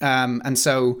 And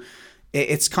so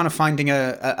it's kind of finding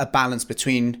a balance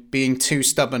between being too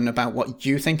stubborn about what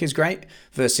you think is great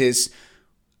versus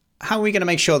how are we going to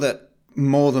make sure that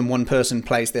more than one person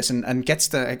plays this and gets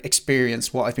to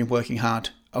experience what I've been working hard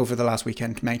over the last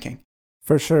weekend making.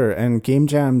 For sure. And game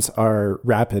jams are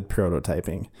rapid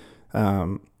prototyping.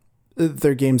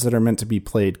 They're games that are meant to be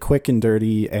played quick and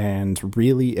dirty and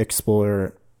really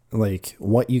explore like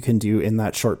what you can do in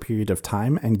that short period of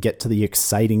time and get to the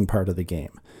exciting part of the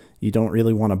game. You don't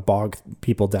really want to bog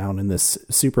people down in this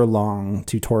super long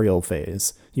tutorial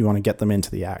phase. You want to get them into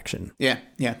the action. Yeah,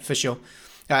 for sure.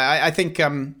 I think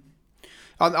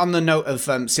on the note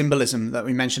of symbolism that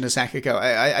we mentioned a sec ago,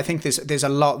 I think there's a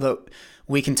lot that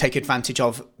we can take advantage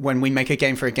of when we make a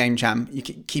game for a game jam. You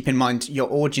keep in mind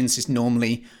your audience is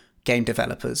normally game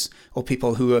developers or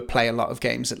people who play a lot of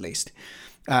games at least.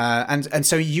 And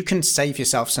so you can save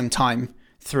yourself some time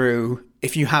through,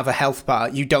 if you have a health bar,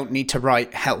 you don't need to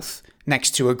write health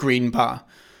next to a green bar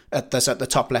that's at the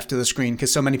top left of the screen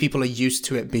because so many people are used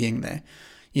to it being there.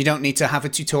 You don't need to have a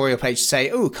tutorial page say,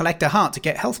 oh, collect a heart to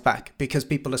get health back, because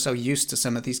people are so used to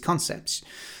some of these concepts.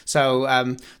 So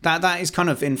that is kind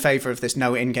of in favor of this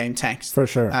no in-game text. For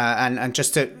sure. And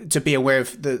just to be aware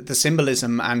of the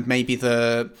symbolism and maybe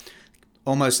the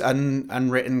almost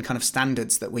unwritten kind of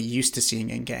standards that we're used to seeing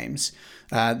in games,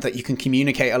 that you can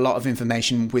communicate a lot of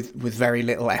information with very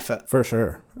little effort. For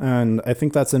sure. And I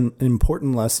think that's an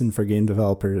important lesson for game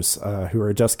developers who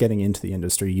are just getting into the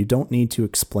industry. You don't need to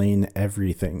explain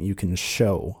everything. You can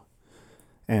show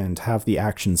and have the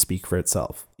action speak for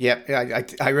itself. Yep.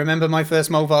 I remember my first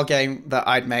mobile game that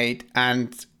I'd made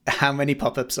and how many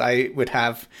pop-ups I would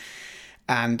have.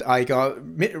 And I got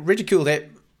ridiculed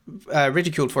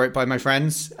for it by my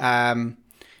friends. And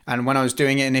when I was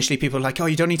doing it initially, people were like, oh,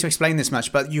 you don't need to explain this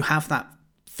much. But you have that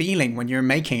feeling when you're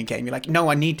making a game. You're like, no,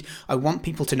 I want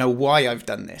people to know why I've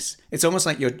done this. It's almost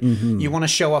like you want to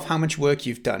show off how much work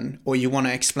you've done, or you want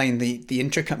to explain the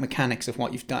intricate mechanics of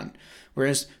what you've done.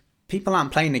 Whereas people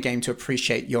aren't playing the game to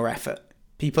appreciate your effort.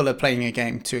 People are playing a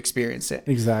game to experience it.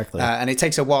 Exactly. And it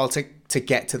takes a while to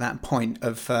get to that point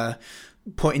of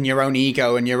putting your own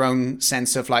ego and your own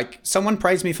sense of like, someone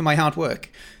praised me for my hard work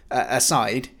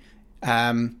aside,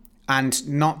 and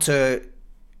not to,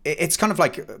 it's kind of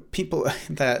like people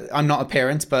that, I'm not a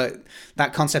parent, but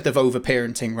that concept of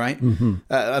over-parenting, right?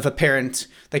 Of a parent,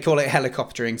 they call it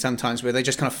helicoptering sometimes, where they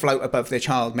just kind of float above their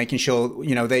child, making sure,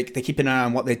 they keep an eye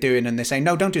on what they're doing, and they say,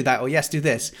 no, don't do that, or yes, do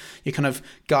this. You're kind of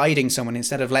guiding someone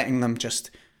instead of letting them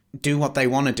just do what they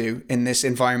want to do in this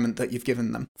environment that you've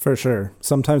given them. For sure.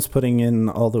 Sometimes putting in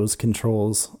all those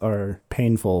controls are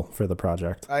painful for the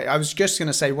project. I was just going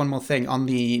to say one more thing on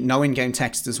the no in-game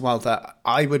text as well, that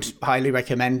I would highly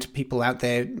recommend people out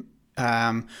there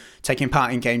taking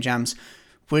part in game jams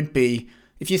would be,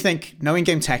 if you think no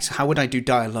in-game text, how would I do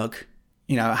dialogue?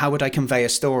 How would I convey a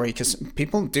story? Because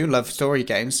people do love story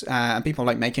games, and people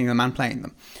like making them and playing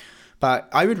them. But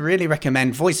I would really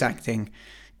recommend voice acting.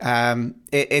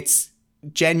 It's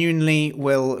genuinely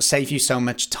will save you so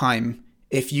much time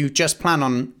if you just plan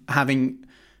on having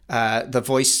the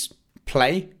voice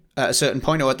play at a certain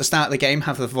point, or at the start of the game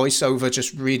have the voiceover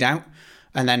just read out,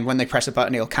 and then when they press a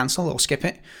button it'll cancel or skip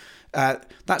it.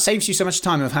 That saves you so much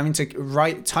time of having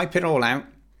to type it all out,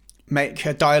 make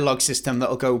a dialogue system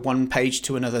that'll go one page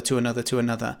to another to another to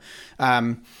another.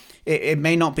 It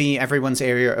may not be everyone's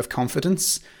area of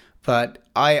confidence, but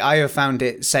I have found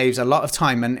it saves a lot of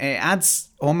time, and it adds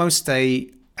almost a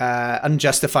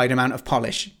unjustified amount of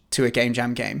polish to a game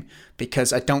jam game,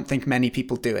 because I don't think many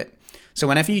people do it. So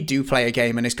whenever you do play a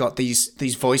game and it's got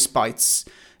these voice bites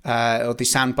or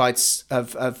these sound bites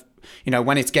of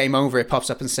when it's game over, it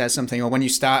pops up and says something, or when you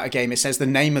start a game, it says the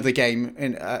name of the game,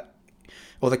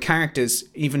 or the characters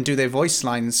even do their voice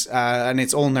lines, and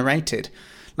it's all narrated.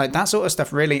 Like that sort of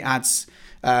stuff really adds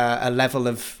a level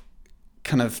of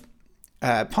kind of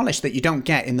polish that you don't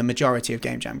get in the majority of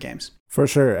game jam games. For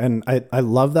sure. And I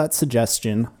love that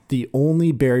suggestion. The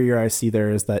only barrier I see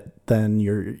there is that then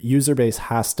your user base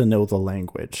has to know the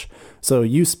language. So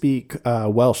you speak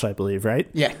Welsh, I believe, right?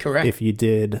 Yeah, correct. If you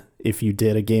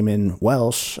did a game in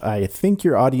Welsh, I think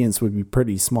your audience would be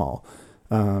pretty small.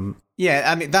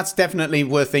 Yeah, I mean, that's definitely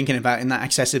worth thinking about in that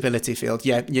accessibility field.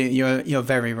 Yeah, you're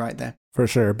very right there. For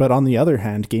sure. But on the other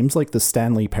hand, games like the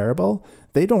Stanley Parable,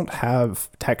 they don't have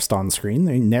text on screen.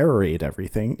 They narrate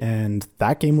everything. And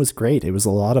that game was great. It was a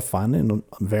lot of fun and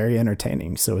very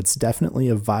entertaining. So it's definitely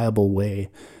a viable way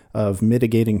of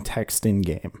mitigating text in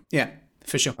game. Yeah,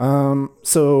 for sure.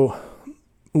 So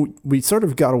we sort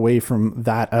of got away from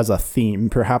that as a theme.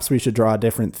 Perhaps we should draw a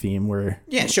different theme. We're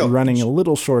running a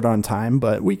little short on time,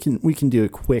 but we can do a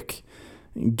quick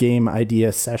game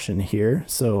idea session here.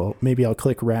 So maybe I'll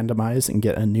click randomize and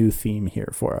get a new theme here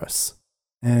for us.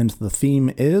 And the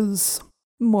theme is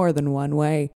more than one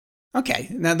way. Okay,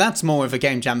 now that's more of a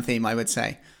game jam theme, I would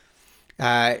say.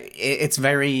 It's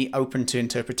very open to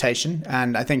interpretation,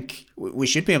 and I think we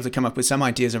should be able to come up with some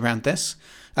ideas around this.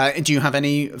 Do you have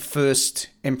any first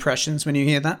impressions when you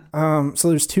hear that? So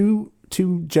there's two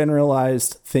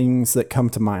generalized things that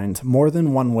come to mind. More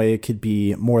than one way could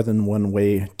be more than one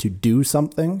way to do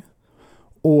something,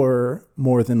 or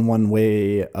more than one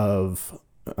way of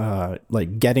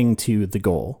like getting to the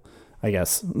goal. I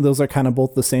guess those are kind of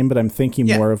both the same, but I'm thinking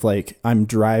more of like, I'm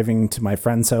driving to my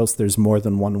friend's house. There's more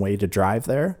than one way to drive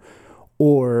there.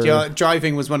 Or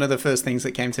driving was one of the first things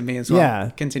that came to me as well.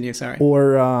 Yeah. Continue, sorry.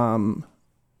 Or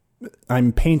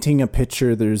I'm painting a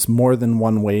picture. There's more than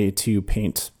one way to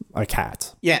paint a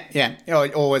cat. Yeah.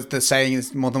 Or the saying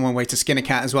is more than one way to skin a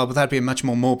cat as well, but that'd be a much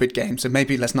more morbid game. So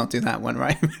maybe let's not do that one,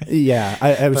 right? Yeah,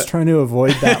 I was trying to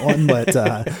avoid that one, but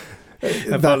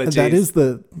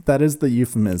that is the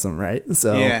euphemism, right?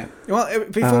 So yeah. Well,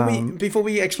 before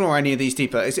we explore any of these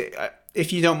deeper, is it,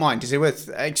 if you don't mind, is it worth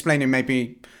explaining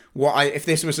maybe if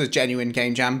this was a genuine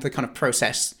game jam, the kind of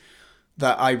process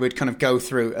that I would kind of go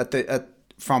through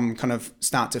from kind of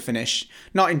start to finish,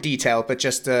 not in detail, but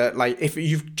just like if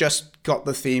you've just got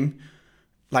the theme,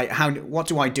 like what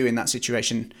do I do in that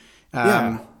situation?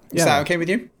 Is that okay with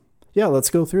you? Yeah, let's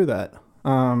go through that.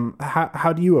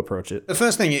 How do you approach it? The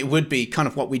first thing, it would be kind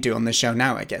of what we do on this show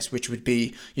now, I guess, which would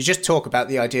be you just talk about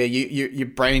the idea, you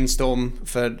brainstorm,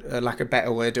 for lack of a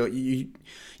better word, or you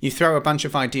throw a bunch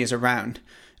of ideas around.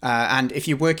 And if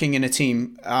you're working in a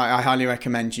team, I highly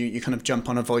recommend you kind of jump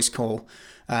on a voice call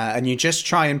and you just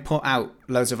try and put out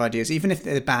loads of ideas, even if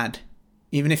they're bad,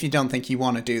 even if you don't think you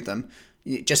want to do them,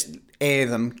 you just air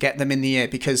them, get them in the air,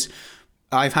 because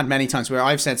I've had many times where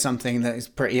I've said something that is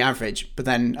pretty average, but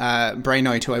then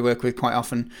Brainoid, who I work with quite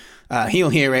often, he'll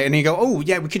hear it and he'll go, oh,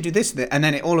 yeah, we could do this. And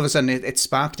then all of a sudden it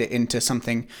sparked it into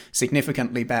something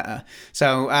significantly better.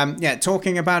 So,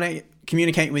 talking about it,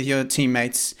 communicating with your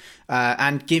teammates,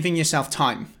 and giving yourself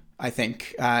time, I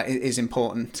think, is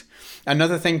important.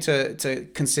 Another thing to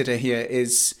consider here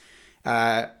is,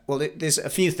 there's a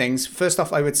few things. First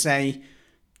off, I would say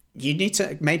you need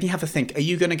to maybe have a think. Are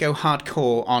you going to go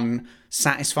hardcore on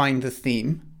satisfying the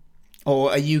theme,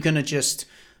 or are you going to just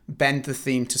bend the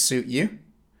theme to suit you?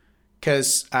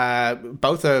 Because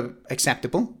both are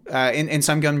acceptable. In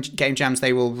some game jams,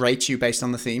 they will rate you based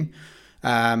on the theme.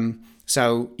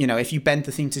 So, if you bend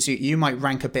the theme to suit you, you might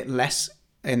rank a bit less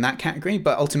in that category,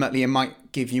 but ultimately it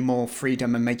might give you more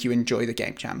freedom and make you enjoy the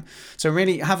game jam. So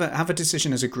really have a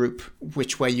decision as a group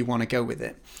which way you want to go with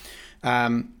it.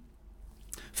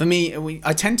 For me,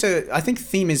 I think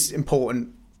theme is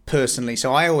important personally.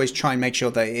 So I always try and make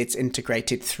sure that it's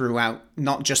integrated throughout,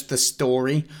 not just the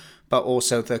story, but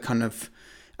also the kind of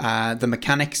the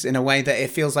mechanics, in a way that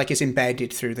it feels like it's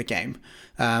embedded through the game.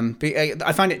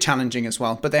 I find it challenging as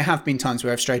well, but there have been times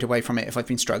where I've strayed away from it if I've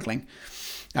been struggling.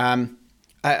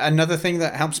 Another thing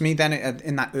that helps me then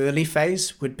in that early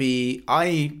phase would be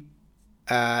I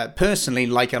personally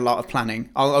like a lot of planning.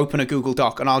 I'll open a Google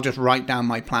Doc and I'll just write down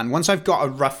my plan. Once I've got a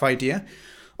rough idea,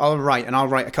 I'll write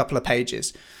a couple of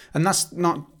pages. And that's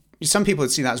not, some people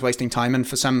would see that as wasting time, and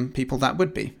for some people that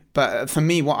would be. But for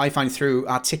me, what I find through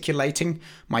articulating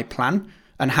my plan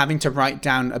and having to write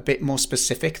down a bit more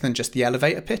specific than just the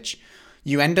elevator pitch,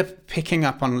 you end up picking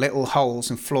up on little holes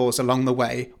and flaws along the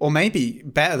way. Or maybe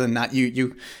better than that,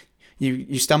 you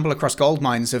stumble across gold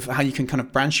mines of how you can kind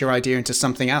of branch your idea into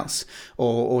something else,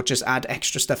 or just add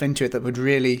extra stuff into it that would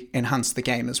really enhance the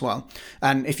game as well.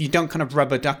 And if you don't kind of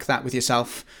rubber duck that with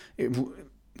yourself,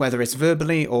 whether it's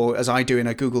verbally or as I do in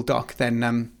a Google Doc,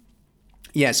 then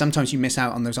sometimes you miss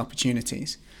out on those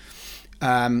opportunities.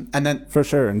 And then for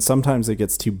sure, and sometimes it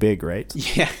gets too big, right?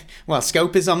 Yeah, well,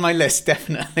 scope is on my list,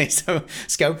 definitely. So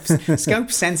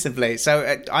scope sensibly.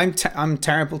 So I'm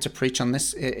terrible to preach on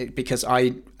this because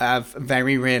I have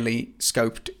very rarely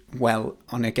scoped well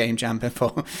on a game jam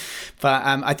before. But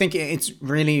I think it's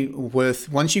really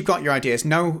worth, once you've got your ideas,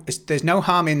 there's no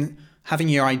harm in having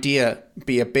your idea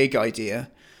be a big idea,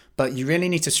 but you really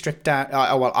need to strip down.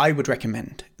 I would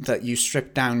recommend that you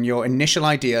strip down your initial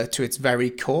idea to its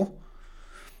very core.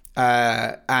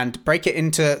 And break it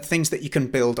into things that you can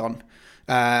build on.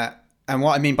 And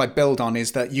what I mean by build on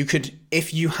is that you could,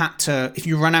 if you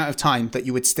run out of time, that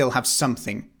you would still have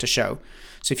something to show.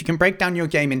 So if you can break down your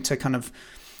game into kind of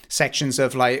sections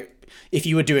of, like, if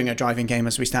you were doing a driving game,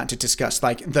 as we started to discuss,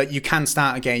 like that you can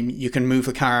start a game, you can move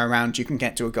the car around, you can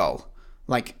get to a goal.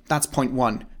 Like, that's point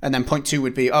one. And then point two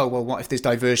would be, what if there's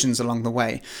diversions along the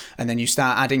way? And then you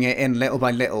start adding it in little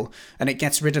by little, and it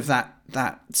gets rid of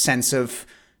that sense of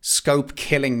scope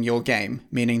killing your game,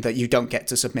 meaning that you don't get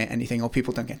to submit anything or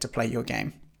people don't get to play your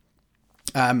game.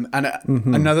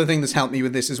 Another thing that's helped me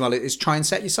with this as well is try and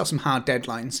set yourself some hard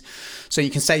deadlines. So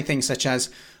you can say things such as,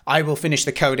 I will finish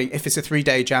the coding. If it's a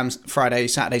 3-day jam, Friday,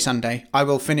 Saturday, Sunday, I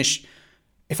will finish.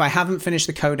 If I haven't finished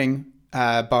the coding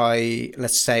by,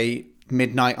 let's say,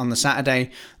 midnight on the Saturday,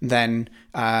 then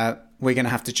we're going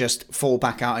to have to just fall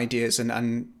back our ideas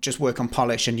and just work on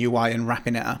polish and UI and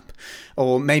wrapping it up.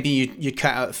 Or maybe you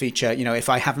cut out a feature, if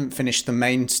I haven't finished the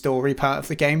main story part of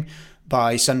the game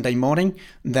by Sunday morning,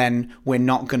 then we're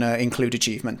not going to include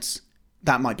achievements.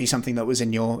 That might be something that was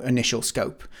in your initial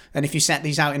scope. And if you set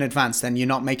these out in advance, then you're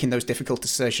not making those difficult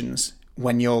decisions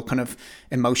when you're kind of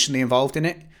emotionally involved in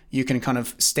it. You can kind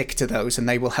of stick to those and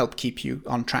they will help keep you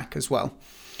on track as well.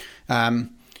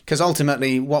 Because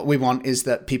ultimately what we want is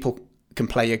that people can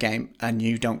play your game and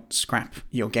you don't scrap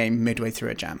your game midway through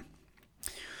a jam.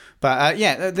 But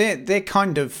they're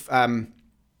kind of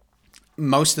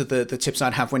most of the tips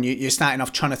I'd have when you're starting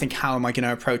off trying to think, how am I going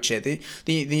to approach it?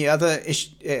 The other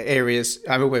areas,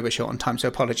 we're short on time, so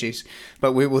apologies,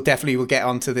 but we'll get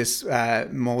onto this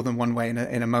more than one way in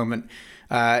a moment.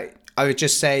 I would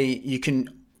just say you can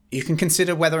you can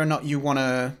consider whether or not you want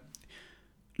to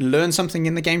learn something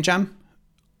in the game jam,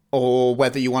 or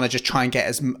whether you want to just try and get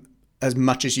as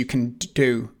much as you can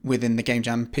do within the game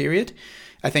jam period.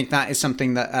 I think that is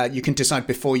something that you can decide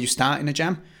before you start in a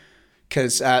jam,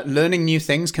 because learning new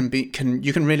things you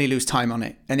can really lose time on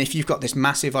it. And if you've got this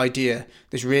massive idea,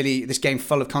 this game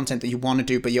full of content that you want to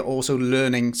do, but you're also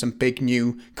learning some big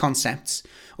new concepts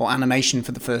or animation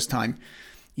for the first time,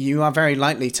 you are very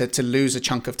likely to lose a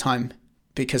chunk of time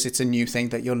because it's a new thing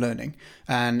that you're learning,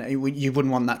 and you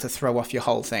wouldn't want that to throw off your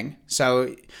whole thing.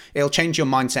 So it'll change your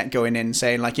mindset going in,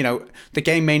 saying like, the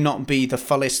game may not be the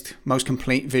fullest, most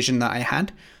complete vision that I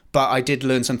had, but I did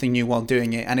learn something new while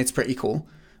doing it, and it's pretty cool.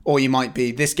 Or you might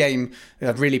be, this game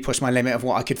really pushed my limit of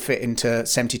what I could fit into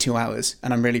 72 hours,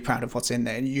 and I'm really proud of what's in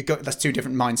there. And that's two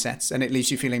different mindsets, and it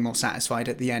leaves you feeling more satisfied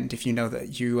at the end if you know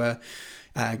that you are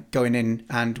going in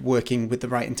and working with the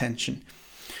right intention.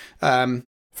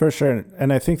 For sure.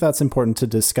 And I think that's important to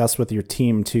discuss with your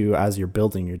team too, as you're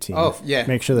building your team. Oh, yeah.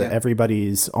 Make sure that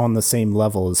everybody's on the same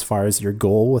level as far as your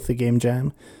goal with the game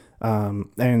jam.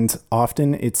 And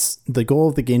often the goal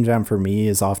of the game jam for me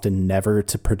is often never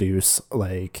to produce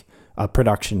like a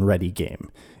production ready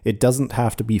game. It doesn't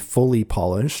have to be fully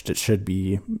polished. It should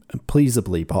be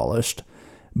pleasably polished,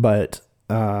 but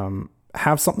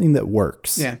have something that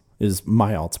works. Yeah. Is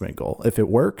my ultimate goal. If it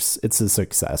works, it's a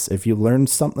success. If you learn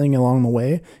something along the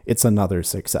way, it's another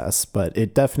success, but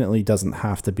it definitely doesn't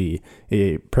have to be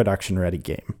a production ready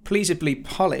game. Pleasably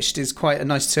polished is quite a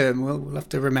nice term. We'll have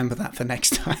to remember that for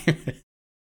next time.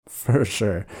 For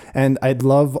sure. And I'd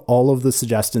love all of the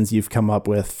suggestions you've come up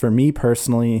with. For me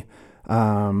personally,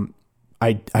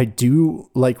 I do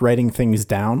like writing things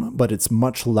down, but it's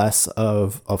much less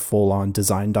of a full-on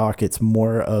design doc. It's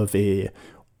more of a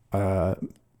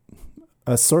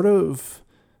sort of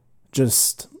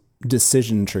just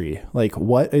decision tree. Like,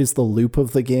 what is the loop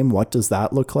of the game? What does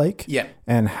that look like? Yeah.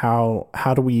 And how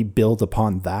do we build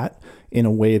upon that in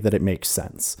a way that it makes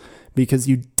sense? Because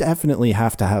you definitely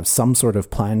have to have some sort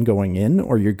of plan going in,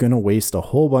 or you're going to waste a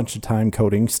whole bunch of time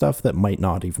coding stuff that might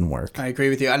not even work. I agree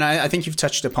with you. And I think you've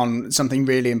touched upon something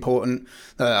really important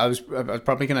that I was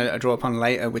probably going to draw upon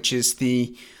later, which is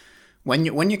when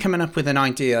you're coming up with an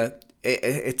idea,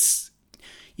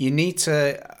 you need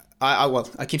to,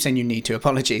 I keep saying you need to,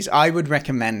 apologies. I would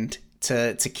recommend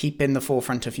to keep in the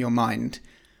forefront of your mind,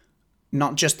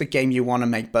 not just the game you want to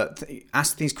make, but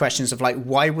ask these questions of like,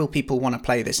 why will people want to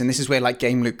play this? And this is where like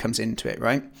Game Loop comes into it,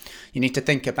 right? You need to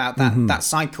think about that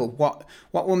cycle. What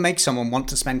will make someone want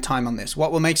to spend time on this?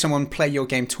 What will make someone play your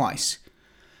game twice?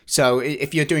 So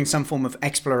if you're doing some form of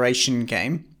exploration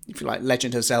game, if you like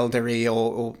Legend of Zelda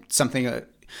or something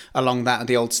along that,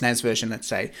 the old SNES version, let's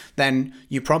say, then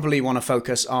you probably want to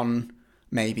focus on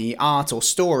maybe art or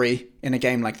story in a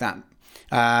game like that.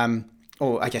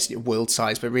 Or I guess world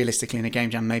size, but realistically in a game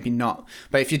jam, maybe not.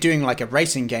 But if you're doing like a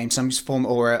racing game, some form,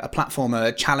 or a platformer,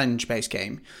 a challenge-based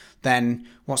game, then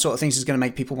what sort of things is going to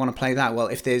make people want to play that? Well,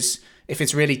 if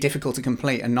it's really difficult to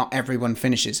complete and not everyone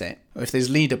finishes it, or if there's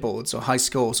leaderboards or high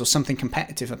scores or something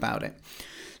competitive about it.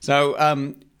 So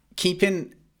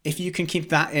if you can keep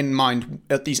that in mind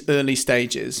at these early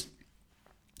stages,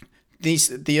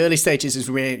 the early stages is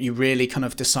where you really kind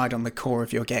of decide on the core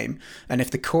of your game. And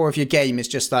if the core of your game is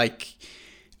just like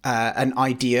an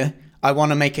idea, I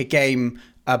want to make a game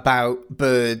about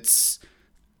birds.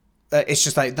 It's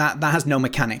just like that has no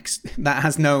mechanics.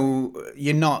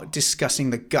 You're not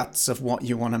discussing the guts of what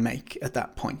you want to make at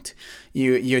that point.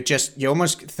 You're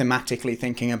almost thematically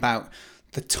thinking about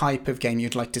the type of game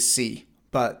you'd like to see,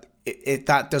 but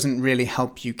that doesn't really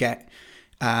help you get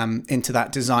into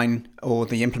that design or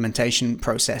the implementation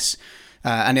process,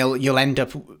 and you'll end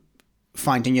up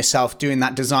finding yourself doing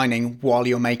that designing while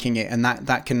you're making it, and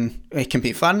that can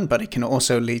be fun, but it can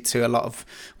also lead to a lot of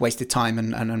wasted time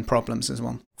and problems as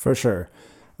well. For sure.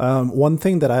 One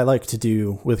thing that I like to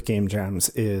do with game jams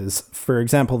is, for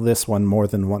example, this one, More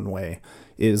Than One Way,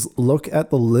 is look at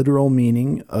the literal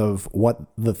meaning of what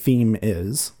the theme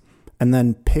is, and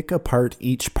then pick apart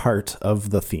each part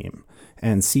of the theme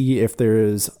and see if there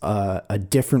is a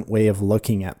different way of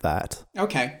looking at that.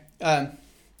 Okay.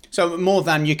 So more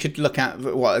than, you could look at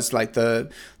what is like the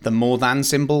more than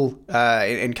symbol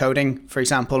in coding, for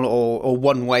example, or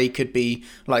one way could be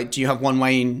like, do you have one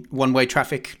way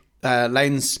traffic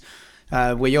lanes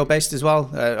where you're based as well?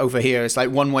 Over here, it's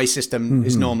like one way system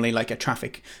is normally like a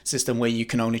traffic system where you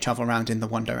can only travel around in the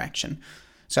one direction.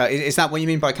 So is that what you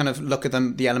mean by kind of look at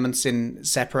the elements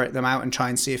separate them out and try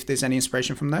and see if there's any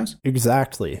inspiration from those?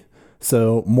 Exactly.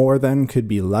 So more than could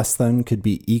be less than, could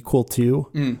be equal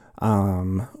to.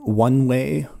 One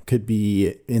way could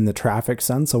be in the traffic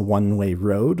sense, a one-way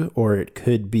road, or it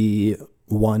could be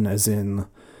one as in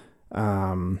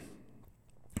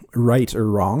right or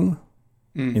wrong.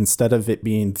 Instead of it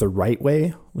being the right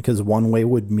way, because one way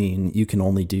would mean you can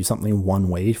only do something one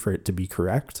way for it to be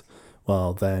correct.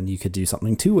 Well, then you could do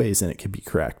something two ways and it could be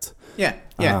correct. Yeah.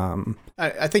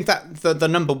 I think that the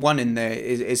number one in there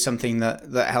is something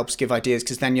that helps give ideas,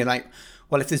 because then you're like,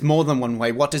 well, if there's more than one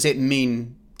way, what does it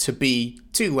mean to be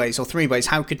two ways or three ways?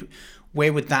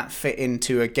 Where would that fit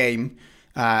into a game?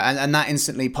 And that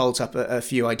instantly pulls up a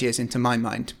few ideas into my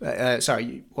mind.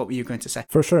 Sorry, what were you going to say?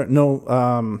 For sure.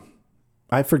 No,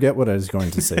 I forget what I was going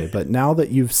to say, but now that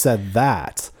you've said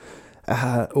that,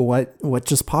 what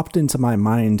just popped into my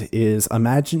mind is,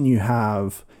 imagine you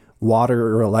have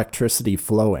water or electricity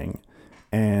flowing,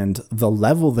 and the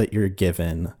level that you're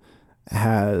given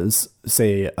has,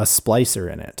 say, a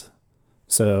splicer in it.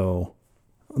 So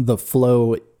the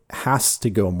flow has to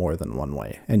go more than one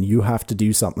way, and you have to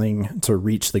do something to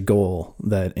reach the goal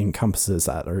that encompasses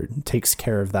that or takes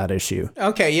care of that issue.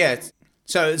 Okay, yeah.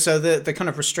 So the kind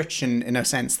of restriction, in a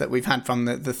sense, that we've had from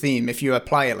the theme, if you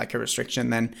apply it like a restriction,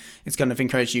 then it's going to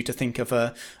encourage you to think of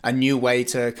a new way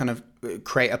to kind of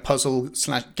create a puzzle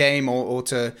 / game or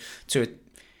to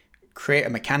create a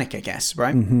mechanic, I guess,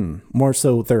 right? Mm-hmm. More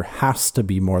so, there has to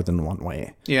be more than one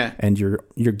way. Yeah. And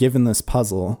you're given this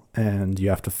puzzle, and you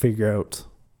have to figure out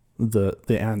the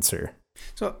answer.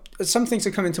 So some things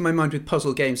that come into my mind with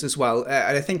puzzle games as well,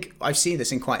 and I think I've seen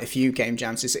this in quite a few game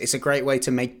jams, it's a great way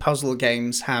to make puzzle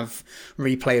games have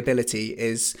replayability,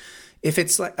 is if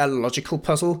it's like a logical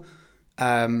puzzle,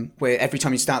 where every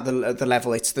time you start the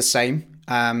level it's the same,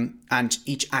 and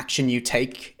each action you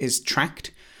take is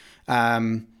tracked,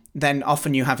 then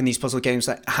often you have in these puzzle games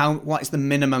like, what is the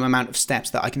minimum amount of steps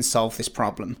that I can solve this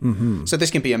problem? Mm-hmm. So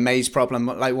this can be a maze problem.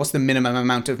 Like, what's the minimum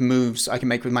amount of moves I can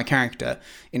make with my character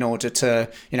in order to,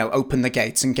 open the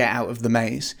gates and get out of the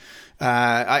maze?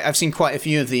 I've seen quite a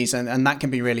few of these, and that can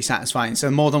be really satisfying. So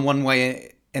more than one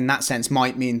way in that sense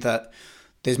might mean that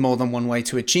there's more than one way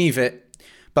to achieve it.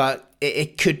 But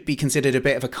it could be considered a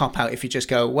bit of a cop-out if you just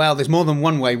go, well, there's more than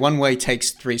one way. One way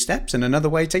takes 3 steps and another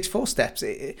way takes 4 steps.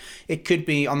 It could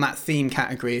be on that theme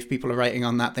category. If people are rating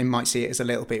on that, they might see it as a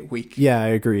little bit weak. Yeah, I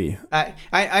agree. I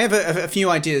have a few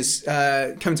ideas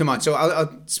come to mind. So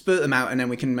I'll spurt them out and then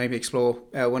we can maybe explore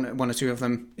one or two of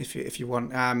them if you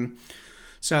want.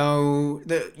 So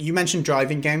you mentioned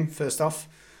driving game, first off.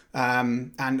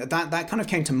 And that kind of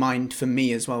came to mind for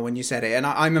me as well when you said it, and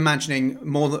I'm imagining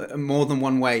more than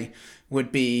one way would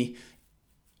be,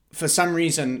 for some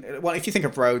reason, well, if you think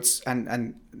of roads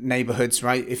and neighborhoods,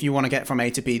 right, if you want to get from A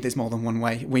to B, there's more than one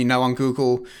way. We know on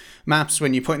Google Maps,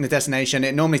 when you put in the destination,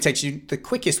 it normally takes you the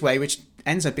quickest way, which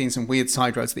ends up being some weird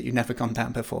side roads that you've never gone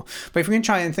down before. But if we can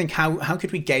try and think, how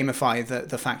could we gamify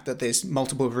the fact that there's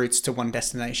multiple routes to one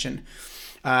destination?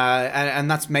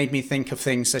 And that's made me think of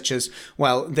things such as,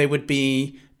 well, there would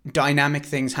be dynamic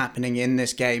things happening in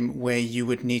this game where you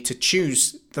would need to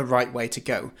choose the right way to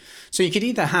go. So you could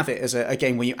either have it as a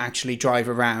game where you actually drive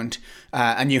around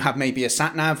and you have maybe a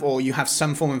sat nav, or you have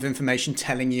some form of information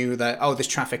telling you that, oh, there's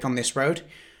traffic on this road,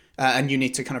 and you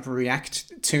need to kind of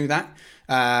react to that.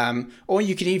 Or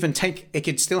you could even it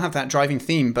could still have that driving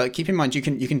theme, but keep in mind you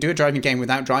can do a driving game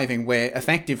without driving, where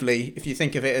effectively, if you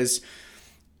think of it as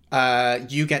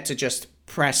you get to just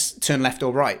press turn left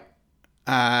or right,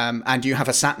 and you have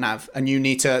a sat nav, and you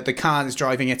need to, the car is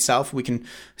driving itself. We can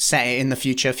set it in the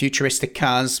future, futuristic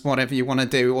cars, whatever you want to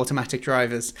do, automatic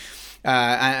drivers,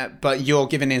 but you're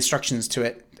given instructions to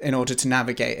it in order to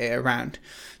navigate it around.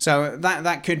 So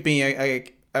that could be a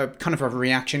kind of a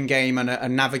reaction game, and a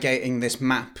navigating this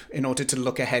map in order to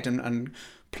look ahead and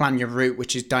plan your route,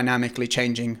 which is dynamically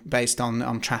changing based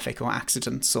on traffic or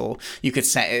accidents. Or you could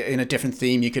set it in a different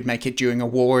theme. You could make it during a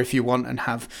war if you want, and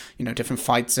have different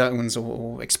fight zones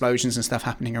or explosions and stuff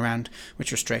happening around,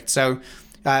 which restrict. So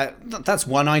that's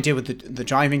one idea with the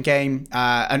driving game.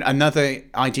 And another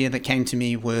idea that came to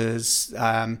me was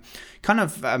I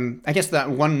guess that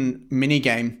one mini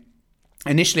game.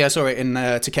 Initially, I saw it in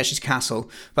Takeshi's Castle,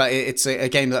 but it's a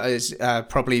game that is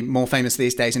probably more famous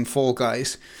these days in Fall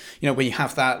Guys. Where you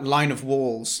have that line of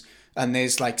walls, and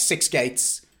there's like 6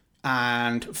 gates,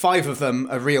 and 5 of them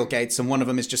are real gates, and one of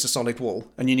them is just a solid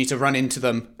wall, and you need to run into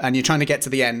them, and you're trying to get to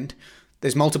the end.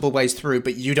 There's multiple ways through,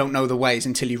 but you don't know the ways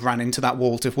until you run into that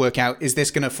wall to work out, is this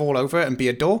going to fall over and be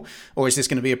a door, or is this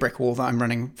going to be a brick wall that I'm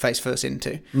running face first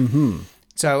into? Mm-hmm.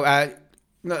 So,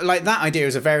 like, that idea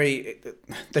is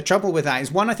the trouble with that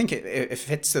is, one, I think it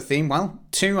fits the theme well.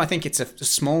 2, I think it's a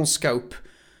small scope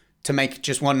to make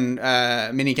just one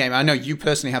mini game. I know you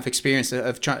personally have experience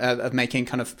of making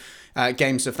kind of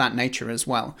games of that nature as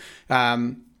well.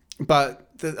 But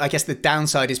I guess the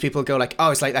downside is people go like,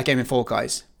 oh, it's like that game in Fall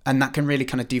Guys. And that can really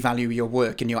kind of devalue your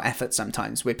work and your effort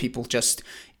sometimes, where people just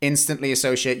instantly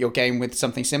associate your game with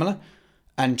something similar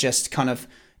and just kind of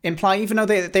imply, even though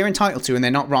they're entitled to and they're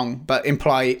not wrong, but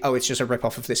imply, oh, it's just a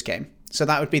rip-off of this game. So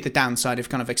that would be the downside of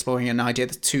kind of exploring an idea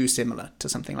that's too similar to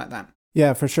something like that.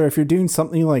 Yeah, for sure. If you're doing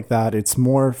something like that, it's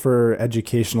more for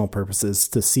educational purposes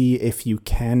to see if you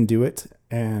can do it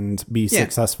and be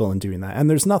successful in doing that. And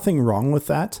there's nothing wrong with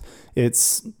that.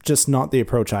 It's just not the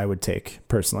approach I would take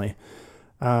personally.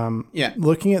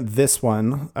 Looking at this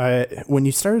one, when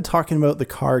you started talking about the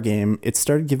car game, it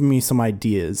started giving me some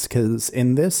ideas, because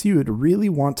in this you would really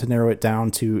want to narrow it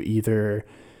down to either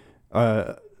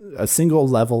a single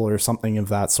level or something of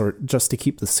that sort, just to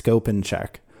keep the scope in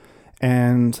check.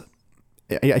 And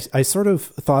I sort of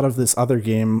thought of this other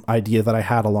game idea that I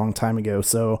had a long time ago.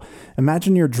 So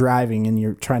imagine you're driving and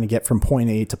you're trying to get from point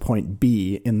A to point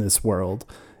B in this world.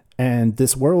 And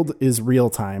this world is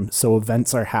real time, so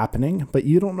events are happening, but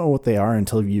you don't know what they are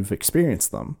until you've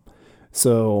experienced them.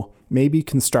 So maybe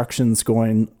construction's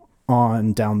going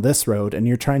on down this road and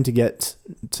you're trying to get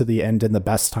to the end in the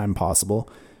best time possible,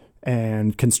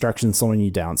 and construction slowing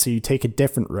you down. So you take a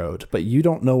different road, but you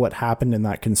don't know what happened in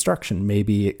that construction.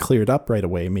 Maybe it cleared up right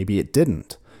away, maybe it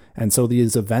didn't. And so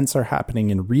these events are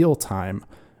happening in real time,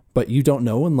 but you don't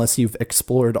know unless you've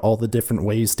explored all the different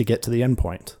ways to get to the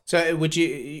endpoint. So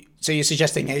you're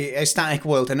suggesting a static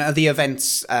world, and are the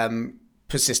events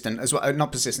persistent as well?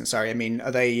 Not persistent, sorry. I mean,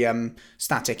 are they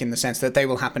static in the sense that they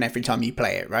will happen every time you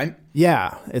play it, right?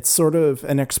 Yeah, it's sort of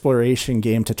an exploration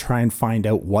game to try and find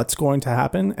out what's going to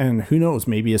happen. And who knows,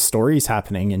 maybe a story's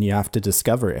happening and you have to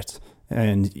discover it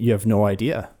and you have no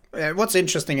idea. What's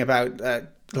interesting about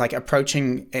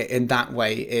approaching it in that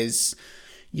way is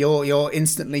you're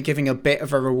instantly giving a bit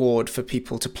of a reward for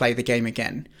people to play the game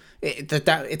again.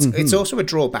 It's also a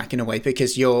drawback in a way,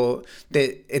 because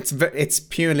it's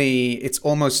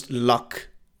almost luck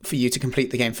for you to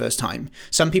complete the game first time.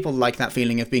 Some people like that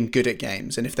feeling of being good at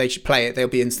games, and if they should play it, they'll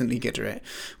be instantly good at it.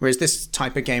 Whereas this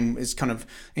type of game is kind of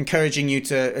encouraging you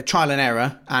to trial and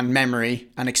error and memory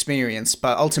and experience.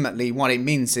 But ultimately, what it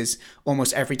means is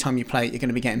almost every time you play it, you're going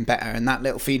to be getting better, and that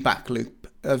little feedback loop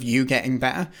of you getting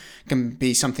better can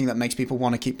be something that makes people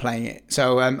want to keep playing it.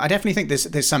 So I definitely think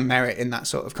there's some merit in that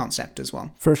sort of concept as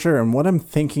well. For sure. And what I'm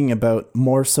thinking about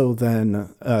more so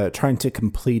than trying to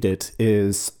complete it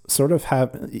is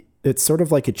it's sort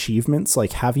of like achievements.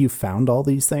 Like, have you found all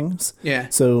these things? Yeah.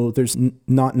 So there's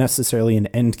not necessarily an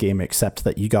end game, except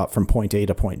that you got from point A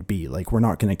to point B. Like, we're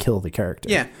not going to kill the character.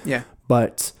 Yeah.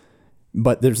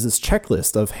 But there's this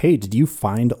checklist of, hey, did you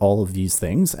find all of these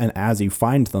things? And as you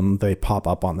find them, they pop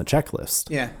up on the checklist.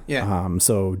 Yeah.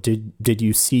 So did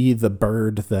you see the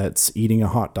bird that's eating a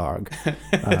hot dog?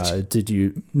 Did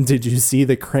you see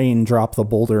the crane drop the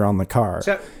boulder on the car?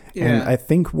 Yeah. And I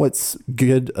think what's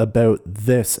good about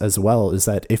this as well is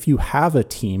that if you have a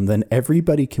team, then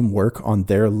everybody can work on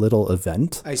their little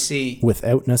event. I see.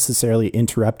 Without necessarily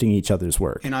interrupting each other's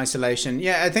work. In isolation.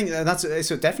 Yeah, I think it's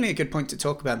definitely a good point to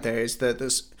talk about there, is that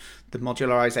there's the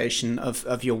modularization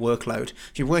of your workload.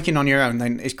 If you're working on your own,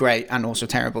 then it's great and also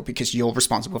terrible, because you're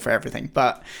responsible for everything.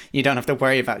 But you don't have to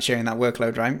worry about sharing that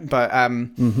workload, right? But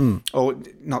or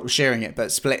not sharing it,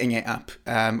 but splitting it up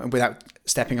without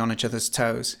stepping on each other's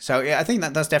toes. So yeah, I think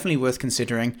that's definitely worth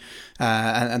considering,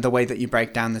 and the way that you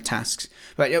break down the tasks.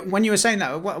 But when you were saying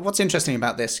that, what's interesting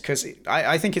about this, because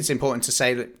I think it's important to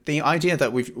say that the idea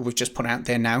that we've just put out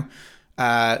there now,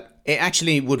 it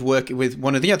actually would work with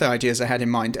one of the other ideas I had in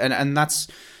mind, and that's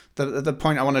the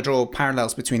point I want to draw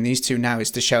parallels between these two now, is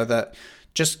to show that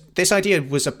just this idea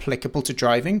was applicable to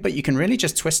driving, but you can really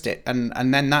just twist it.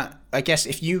 And then that, I guess,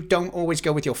 if you don't always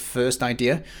go with your first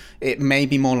idea, it may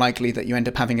be more likely that you end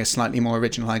up having a slightly more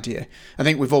original idea. I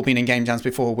think we've all been in game jams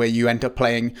before where you end up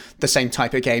playing the same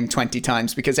type of game 20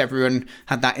 times because everyone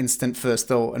had that instant first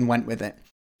thought and went with it.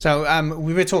 So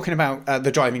we were talking about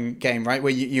the driving game, right,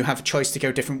 where you have a choice to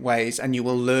go different ways, and you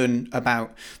will learn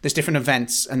about there's different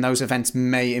events, and those events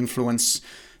may influence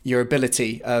your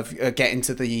ability of getting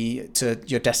to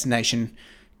your destination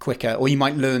quicker, or you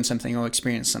might learn something or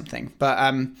experience something.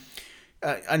 But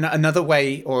another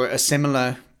way, or a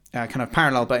similar kind of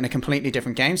parallel, but in a completely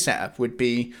different game setup, would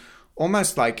be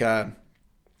almost like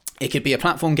it could be a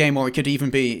platform game, or it could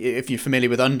even be, if you're familiar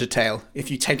with Undertale,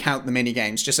 if you take out the mini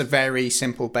games, just a very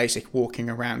simple, basic walking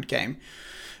around game.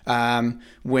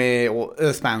 Or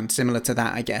Earthbound, similar to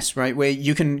that, I guess, right? Where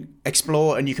you can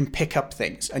explore and you can pick up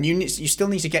things, and you still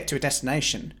need to get to a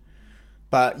destination,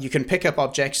 but you can pick up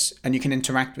objects and you can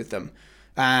interact with them.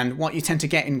 And what you tend to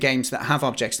get in games that have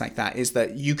objects like that is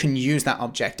that you can use that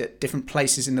object at different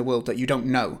places in the world that you don't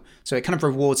know. So it kind of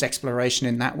rewards exploration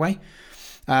in that way.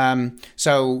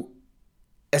 So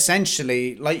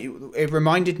essentially, like, it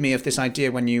reminded me of this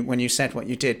idea when you said what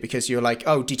you did, because you're like,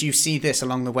 oh, did you see this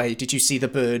along the way? Did you see the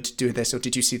bird do this, or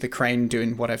did you see the crane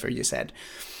doing whatever you said?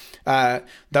 That's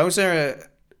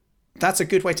a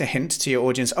good way to hint to your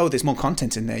audience, oh, there's more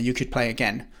content in there, you could play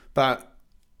again. But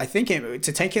I think to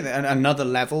take it at another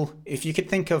level, if you could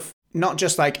think of not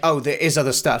just like, oh, there is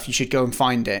other stuff, you should go and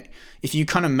find it. If you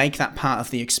kind of make that part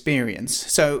of the experience.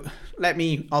 So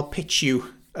I'll pitch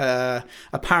you a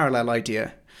parallel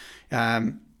idea.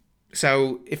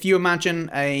 So if you imagine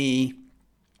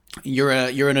you're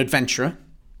an adventurer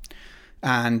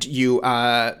and you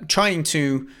are trying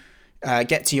to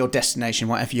get to your destination,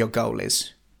 whatever your goal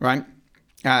is, right?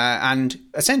 And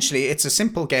essentially, it's a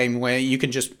simple game where you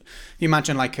can just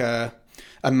imagine like a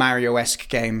Mario-esque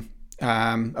game,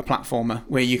 a platformer,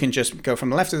 where you can just go from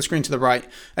the left of the screen to the right.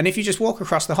 And if you just walk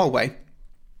across the hallway,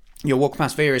 you'll walk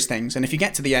past various things. And if you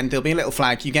get to the end, there'll be a little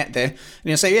flag. You get there and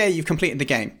you'll say, yeah, you've completed the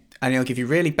game. And it'll give you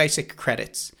really basic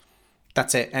credits.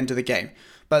 That's it, end of the game.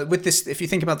 But with this, if you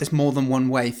think about this more than one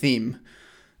way theme,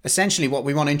 essentially what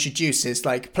we want to introduce is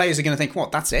like players are going to think,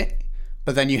 what, that's it?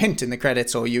 But then you hint in the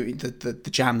credits, or the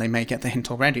jam, they may get the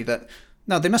hint already that,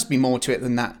 no, there must be more to it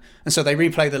than that. And so they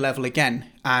replay the level again.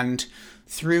 And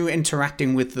through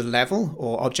interacting with the level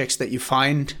or objects that you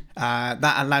find,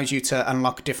 that allows you to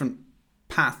unlock different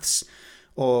paths,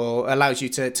 or allows you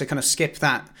to kind of skip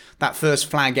that first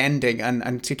flag ending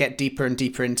and to get deeper and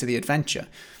deeper into the adventure.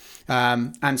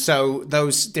 And so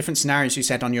those different scenarios you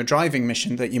said on your driving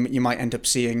mission that you might end up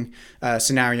seeing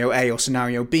scenario A or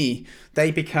scenario B,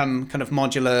 they become kind of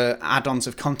modular add-ons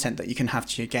of content that you can have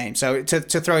to your game. So to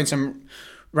throw in some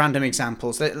random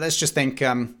examples, let's just think,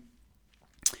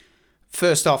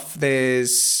 first off,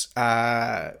 there's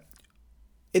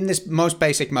in this most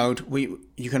basic mode,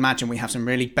 you can imagine we have some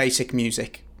really basic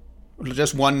music.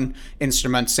 Just one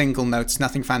instrument, single notes,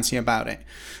 nothing fancy about it.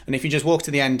 And if you just walk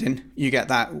to the ending, you get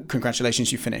that,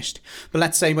 congratulations, you finished. But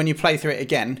let's say when you play through it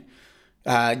again,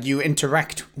 you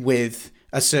interact with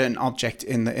a certain object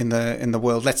in the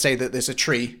world. Let's say that there's a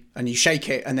tree and you shake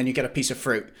it and then you get a piece of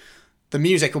fruit. The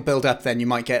music will build up, then you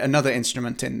might get another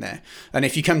instrument in there. And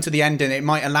if you come to the ending, it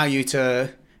might allow you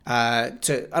to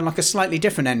unlock a slightly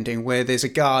different ending where there's a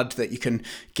guard that you can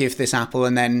give this apple,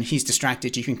 and then he's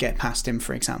distracted, you can get past him,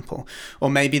 for example. Or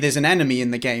maybe there's an enemy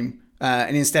in the game,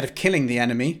 and instead of killing the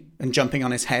enemy and jumping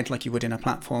on his head like you would in a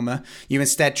platformer, you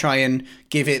instead try and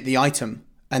give it the item,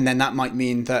 and then that might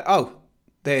mean that, oh,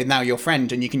 they're now your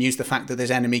friend, and you can use the fact that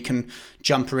this enemy can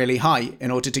jump really high in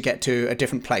order to get to a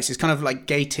different place. It's kind of like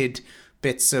gated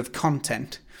bits of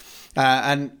content.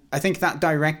 And I think that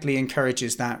directly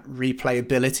encourages that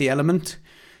replayability element,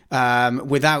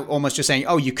 without almost just saying,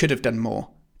 oh, you could have done more.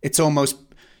 It's almost,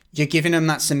 you're giving them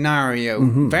that scenario,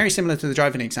 very similar to the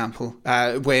driving example,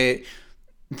 where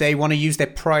they want to use their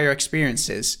prior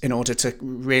experiences in order to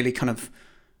really kind of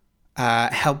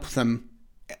help them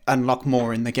unlock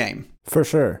more in the game. For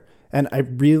sure. And I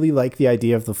really like the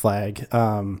idea of the flag.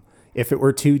 If it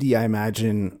were 2D, I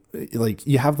imagine, like,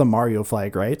 you have the Mario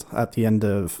flag, right? At the end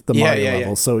of the Mario level.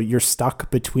 Yeah. So you're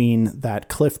stuck between that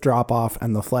cliff drop off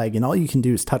and the flag, and all you can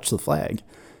do is touch the flag.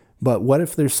 But what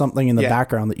if there's something in the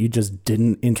background that you just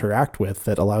didn't interact with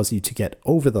that allows you to get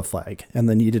over the flag, and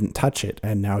then you didn't touch it,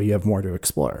 and now you have more to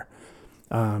explore?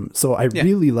 So I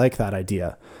really like that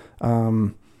idea.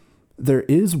 There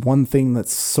is one thing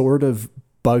that's sort of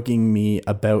bugging me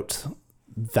about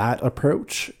that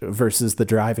approach versus the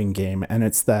driving game, and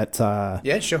it's that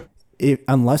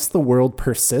unless the world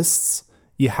persists,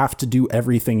 you have to do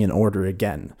everything in order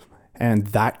again, and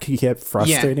that could get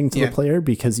frustrating to the player,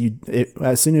 because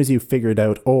as soon as you figured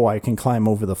out, oh, I can climb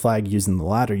over the flag using the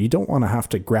ladder, you don't want to have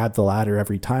to grab the ladder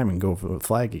every time and go over the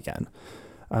flag again.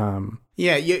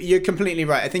 You're completely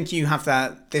right. I think you have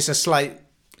that. There's a slight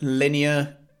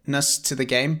linear to the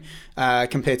game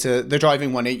compared to the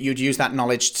driving one. You'd use that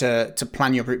knowledge to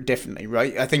plan your route differently,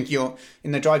 right? I think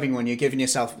in the driving one, you're giving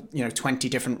yourself 20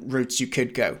 different routes you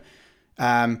could go.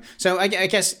 So I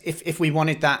guess if we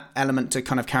wanted that element to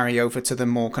kind of carry over to the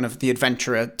more kind of the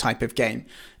adventurer type of game,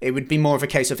 it would be more of a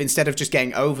case of, instead of just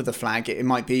getting over the flag, it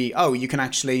might be, oh, you can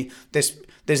actually,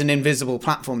 there's an invisible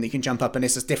platform that you can jump up and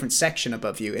it's a different section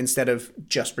above you, instead of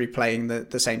just replaying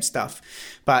the same stuff.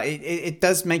 But it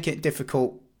does make it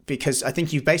difficult, because I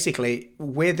think you basically,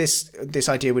 where this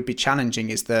idea would be challenging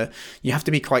is you have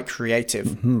to be quite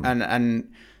creative and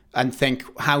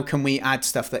think, how can we add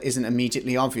stuff that isn't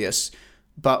immediately obvious,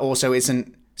 but also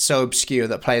isn't so obscure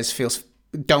that players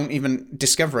don't even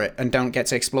discover it and don't get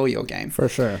to explore your game. For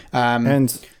sure.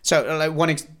 And so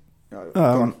like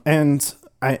and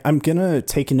I'm going to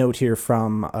take a note here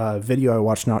from a video I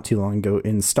watched not too long ago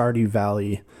in Stardew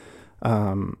Valley.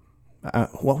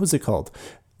 What was it called?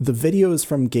 The video is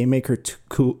from Game Maker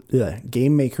Toolkit,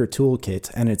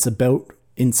 and it's about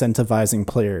incentivizing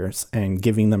players and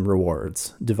giving them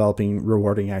rewards, developing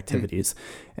rewarding activities.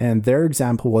 And their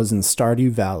example was in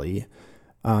Stardew Valley.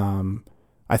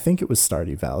 I think it was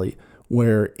Stardew Valley,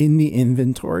 where in the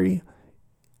inventory,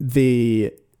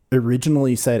 they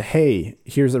originally said, hey,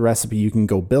 here's a recipe, you can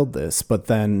go build this. But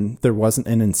then there wasn't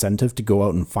an incentive to go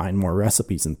out and find more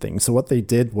recipes and things. So what they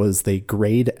did was they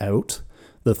grayed out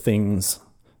the things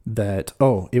that,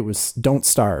 it was Don't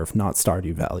Starve, not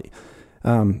Stardew Valley.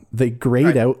 They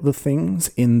grayed out the things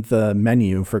in the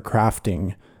menu for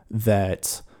crafting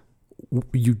that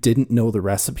you didn't know the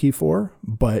recipe for,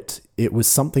 but it was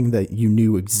something that you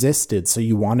knew existed. So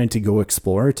you wanted to go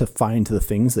explore to find the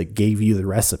things that gave you the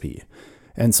recipe.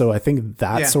 And so I think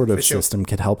that sort of system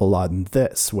could help a lot in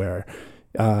this, where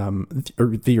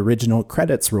the original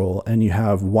credits roll and you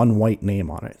have one white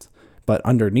name on it, but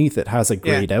underneath it has a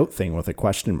grayed out thing with a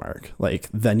question mark. Like,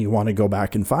 then you want to go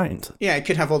back and find. Yeah, it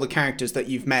could have all the characters that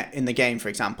you've met in the game, for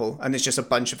example, and there's just a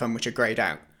bunch of them which are grayed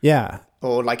out. Yeah.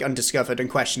 Or like undiscovered and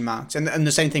question marks. And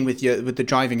the same thing with the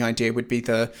driving idea would be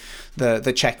the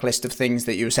checklist of things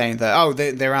that you were saying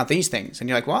that, there are these things. And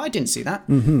you're like, well, I didn't see that.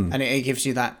 Mm-hmm. And it gives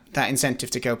you that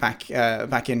incentive to go back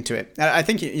into it. I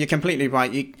think you're completely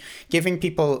right. Giving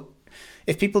people,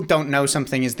 if people don't know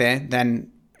something is there,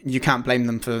 then you can't blame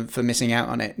them for missing out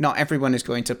on it. Not everyone is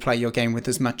going to play your game with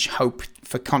as much hope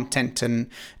for content and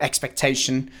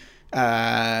expectation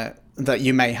that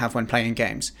you may have when playing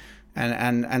games.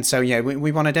 And so, yeah,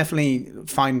 we want to definitely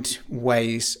find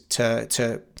ways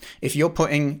to if you're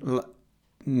putting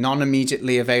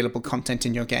non-immediately available content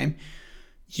in your game,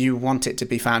 you want it to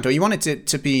be found, or you want it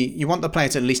to be, you want the player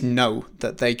to at least know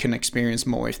that they can experience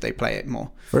more if they play it more.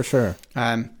 For sure.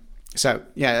 So,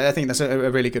 yeah, I think that's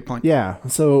a really good point. Yeah.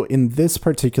 So in this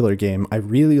particular game, I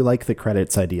really like the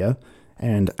credits idea.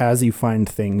 And as you find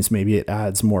things, maybe it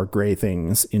adds more gray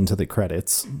things into the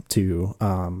credits to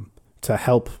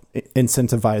help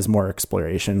incentivize more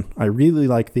exploration. I really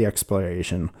like the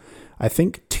exploration. I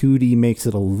think 2D makes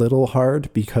it a little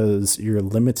hard because you're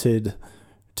limited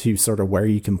to sort of where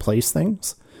you can place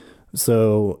things.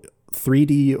 So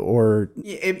 3D or...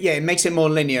 it makes it more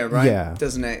linear, right? Yeah.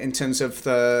 Doesn't it? In terms of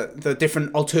the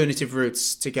different alternative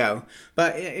routes to go.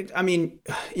 But,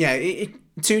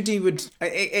 2D would...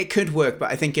 It could work,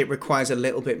 but I think it requires a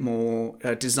little bit more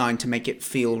design to make it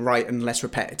feel right and less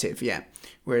repetitive, yeah.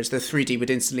 Whereas the 3D would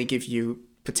instantly give you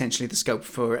potentially the scope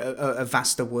for a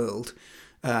vaster world,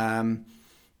 and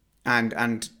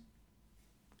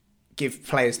give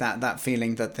players that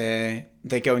feeling that they're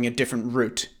going a different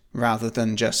route rather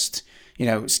than just,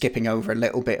 skipping over a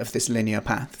little bit of this linear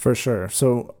path. For sure.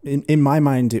 So in my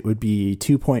mind, it would be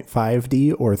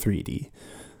 2.5D or 3D,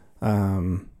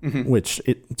 which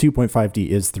 2.5D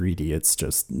is 3D. It's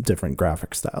just different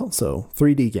graphic style. So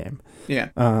 3D game. Yeah.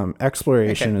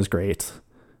 Exploration is great.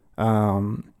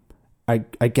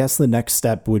 I guess the next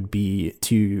step would be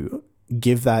to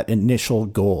give that initial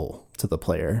goal to the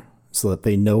player so that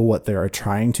they know what they are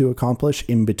trying to accomplish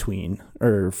in between,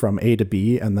 or from A to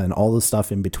B, and then all the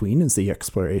stuff in between is the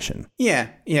exploration. Yeah.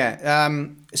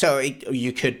 So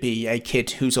you could be a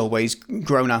kid who's always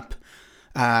grown up,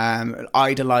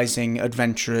 idolizing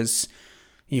adventurers.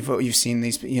 You've seen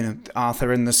these,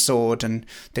 Arthur and the Sword and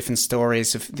different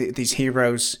stories of these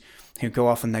heroes who go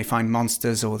off and they find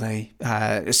monsters, or they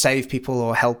save people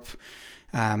or help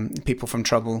people from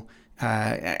trouble.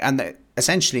 And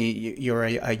essentially, you're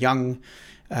a young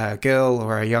girl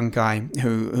or a young guy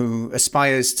who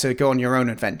aspires to go on your own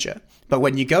adventure. But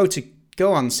when you go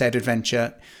on said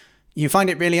adventure, you find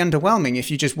it really underwhelming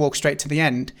if you just walk straight to the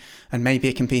end. And maybe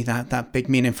it can be that big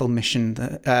meaningful mission,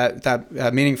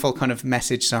 that meaningful kind of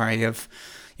message, of,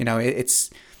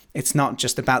 it's not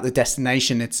just about the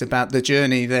destination, it's about the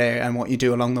journey there and what you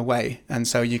do along the way. And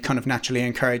so you kind of naturally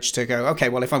encouraged to go, okay,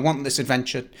 well, if I want this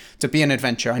adventure to be an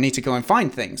adventure, I need to go and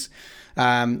find things.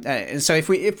 So if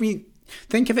we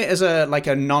think of it as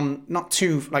not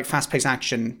too like fast-paced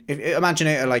action, imagine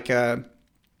it like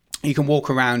you can walk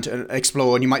around and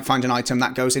explore, and you might find an item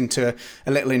that goes into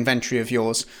a little inventory of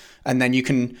yours. And then you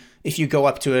can, if you go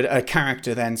up to a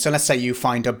character then, so let's say you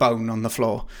find a bone on the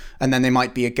floor, and then there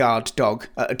might be a guard dog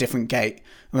at a different gate.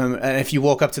 And if you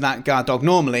walk up to that guard dog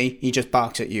normally, he just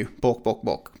barks at you, bark, bark,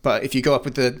 bark. But if you go up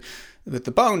with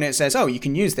the bone, it says, oh, you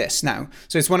can use this now.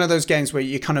 So it's one of those games where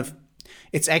you kind of,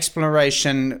 it's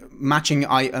exploration, matching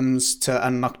items to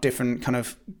unlock different kind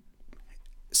of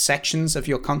sections of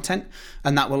your content,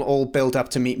 and that will all build up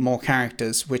to meet more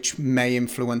characters, which may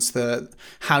influence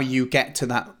how you get to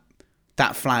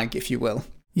that flag, if you will.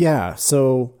 Yeah,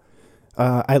 so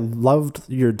I loved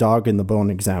your dog in the bone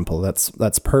example.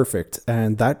 That's perfect.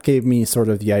 And that gave me sort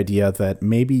of the idea that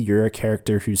maybe you're a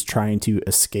character who's trying to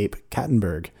escape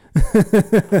Kattenberg.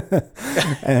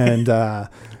 And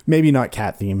maybe not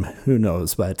cat theme, who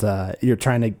knows, but you're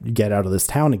trying to get out of this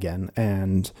town again.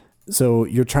 And so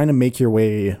you're trying to make your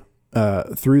way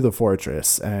through the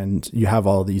fortress, and you have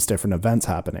all these different events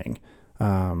happening.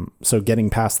 So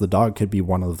getting past the dog could be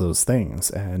one of those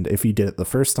things. And if you did it the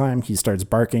first time, he starts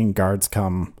barking, guards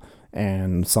come,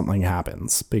 and something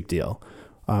happens. Big deal.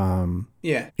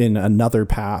 In another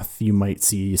path, you might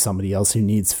see somebody else who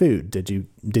needs food. Did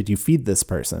you feed this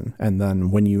person? And then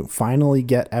when you finally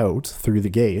get out through the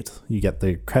gate, you get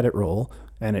the credit roll,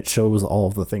 and it shows all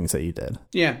of the things that you did.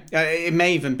 Yeah, it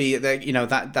may even be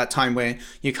that time where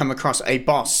you come across a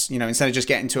boss. Instead of just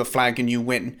getting to a flag and you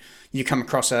win, you come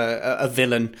across a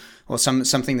villain or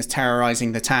something that's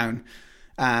terrorizing the town.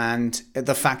 And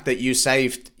the fact that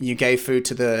you gave food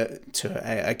to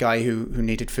a guy who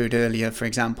needed food earlier, for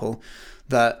example,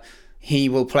 that he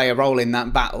will play a role in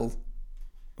that battle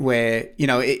where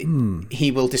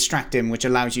he will distract him, which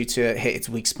allows you to hit its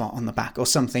weak spot on the back or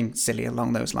something silly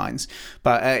along those lines.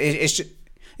 But it's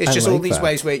just all these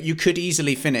ways where you could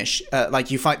easily finish,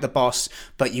 like you fight the boss,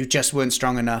 but you just weren't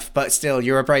strong enough. But still,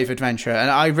 you're a brave adventurer,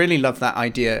 and I really love that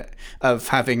idea of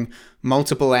having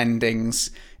multiple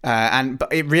endings. But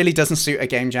it really doesn't suit a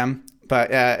game jam. But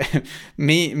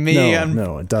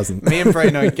no, it doesn't. Me and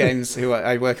Brainoid Games, who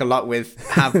I work a lot with,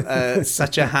 have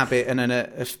such a habit and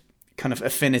a kind of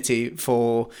affinity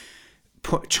for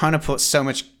trying to put so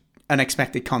much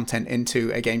unexpected content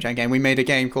into a game jam game. We made a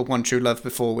game called One True Love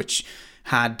before, which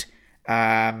had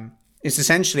it's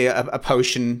essentially a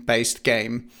potion based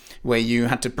game where you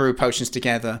had to brew potions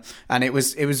together, and it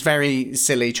was very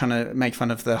silly, trying to make fun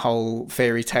of the whole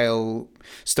fairy tale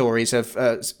stories of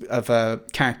a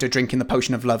character drinking the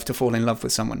potion of love to fall in love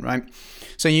with someone, right?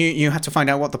 So you had to find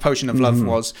out what the potion of love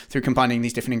was through combining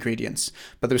these different ingredients.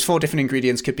 But there was 4 different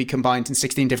ingredients, could be combined in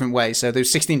 16 different ways. So there's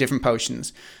 16 different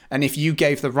potions. And if you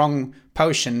gave the wrong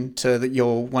potion to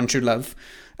your One True Love,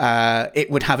 it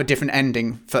would have a different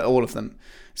ending for all of them.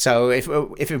 So if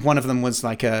one of them was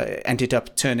ended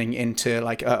up turning into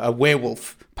like a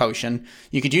werewolf potion,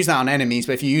 you could use that on enemies.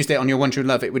 But if you used it on your One True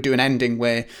Love, it would do an ending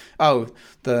where,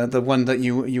 the one that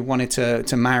you wanted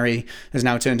to marry has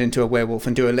now turned into a werewolf,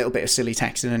 and do a little bit of silly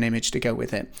text and an image to go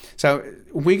with it. So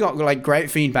we got great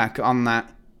feedback on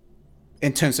that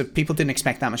in terms of people didn't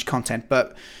expect that much content,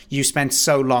 but you spent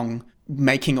so long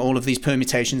making all of these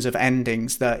permutations of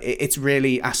endings that it's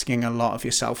really asking a lot of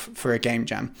yourself for a game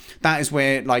jam. That is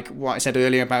where, like what I said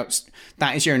earlier about,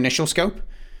 that is your initial scope.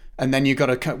 And then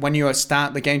when you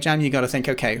start the game jam, you got to think,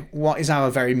 okay, what is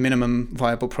our very minimum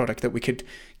viable product that we could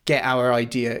get our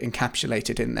idea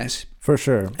encapsulated in this? For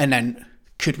sure. And then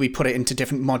could we put it into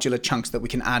different modular chunks that we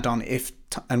can add on if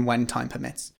and when time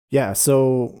permits? Yeah,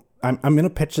 so I'm going to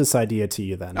pitch this idea to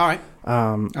you then. All right.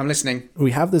 I'm listening.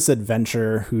 We have this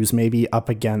adventurer who's maybe up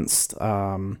against,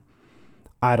 I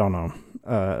don't know,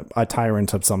 a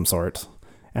tyrant of some sort.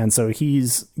 And so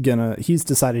he's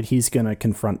decided he's going to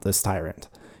confront this tyrant.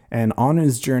 And on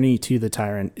his journey to the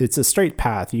tyrant, it's a straight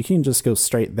path. You can just go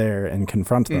straight there and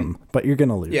confront them, but you're going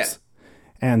to lose. Yeah.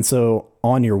 And so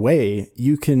on your way,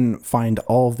 you can find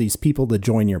all of these people to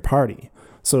join your party.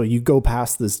 So you go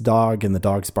past this dog and the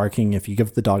dog's barking. If you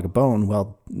give the dog a bone,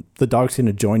 well, the dog's going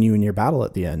to join you in your battle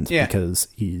at the end because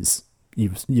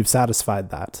you've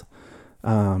satisfied that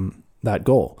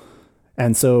goal.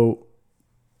 And so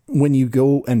when you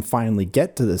go and finally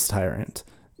get to this tyrant,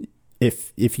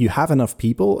 if you have enough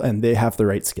people and they have the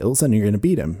right skills, then you're going to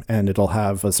beat him and it'll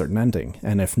have a certain ending.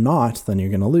 And if not, then you're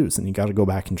going to lose and you got to go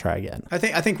back and try again. I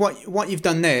think what you've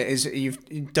done there is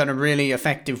you've done a really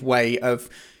effective way of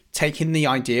taking the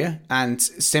idea and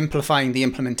simplifying the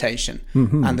implementation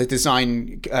and the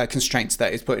design constraints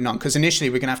that it's putting on. Because initially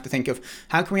we're going to have to think of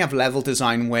how can we have level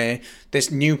design where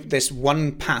this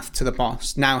one path to the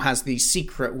boss now has these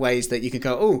secret ways that you can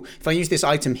go, oh, if I use this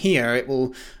item here, it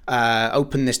will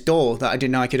open this door that I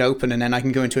didn't know I could open, and then I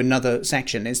can go into another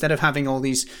section. Instead of having all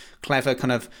these clever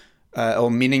kind of or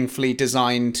meaningfully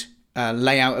designed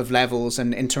layout of levels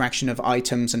and interaction of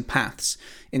items and paths.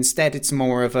 Instead, it's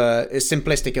more of a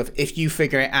simplistic of, if you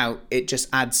figure it out, it just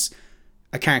adds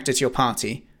a character to your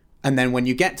party. And then when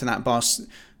you get to that boss,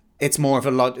 it's more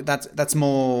of that's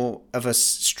more of a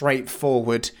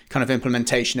straightforward kind of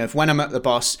implementation of, when I'm at the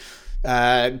boss,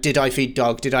 Did I feed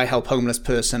dog? Did I help homeless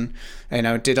person?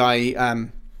 Did I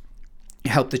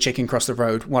help the chicken cross the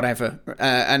road? Whatever.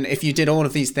 And if you did all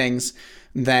of these things,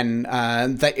 then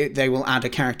they will add a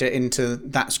character into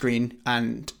that screen,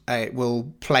 and it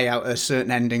will play out a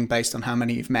certain ending based on how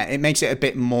many you've met. It makes it a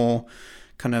bit more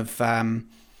kind of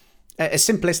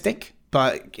simplistic,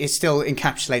 but it still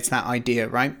encapsulates that idea,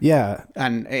 right? Yeah.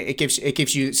 And it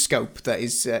gives you scope that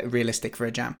is realistic for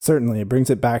a jam. Certainly. It brings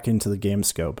it back into the game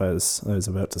scope, as I was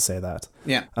about to say that.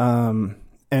 Yeah.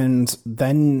 And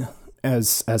then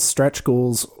as stretch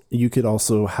goals, you could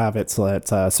also have it so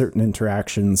that certain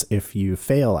interactions, if you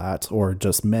fail at or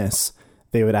just miss,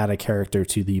 they would add a character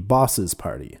to the boss's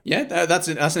party. Yeah, that's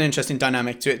an interesting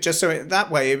dynamic to it. Just so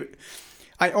that way...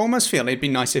 I almost feel it'd be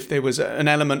nice if there was an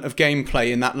element of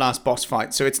gameplay in that last boss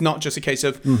fight. So it's not just a case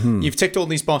of you've ticked all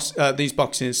these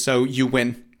boxes, so you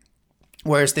win.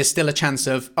 Whereas there's still a chance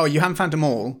of, you haven't found them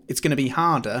all. It's going to be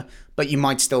harder, but you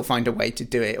might still find a way to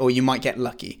do it, or you might get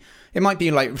lucky. It might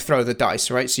be like throw the dice,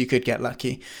 right? So you could get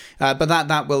lucky. But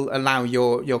that will allow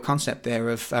your concept there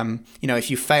of,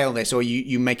 if you fail this or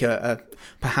you make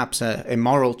perhaps a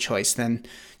immoral choice, then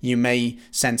you may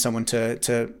send someone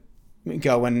to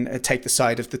go and take the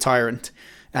side of the tyrant,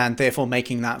 and therefore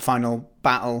making that final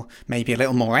battle maybe a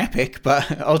little more epic,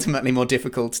 but ultimately more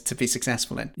difficult to be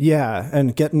successful in. Yeah,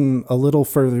 and getting a little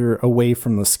further away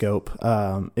from the scope.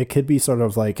 It could be sort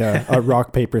of like a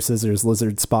rock, paper, scissors,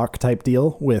 lizard, Spock type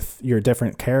deal with your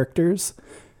different characters.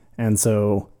 And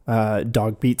so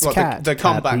dog beats cat, the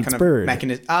combat cat beats kind of bird.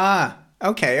 mechanism.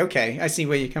 Okay. I see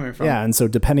where you're coming from. Yeah, and so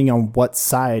depending on what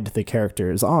side the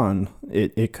character is on,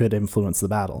 it could influence the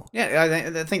battle.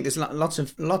 Yeah, I think there's lots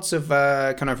of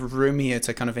kind of room here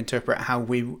to kind of interpret how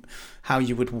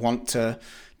you would want to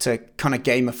kind of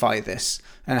gamify this,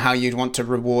 and how you'd want to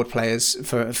reward players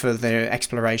for their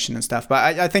exploration and stuff.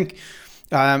 But I think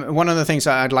one of the things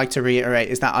that I'd like to reiterate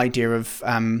is that idea of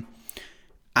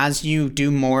as you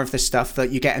do more of the stuff, that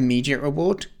you get immediate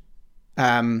reward.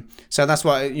 So that's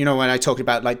why, when I talked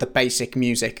about like the basic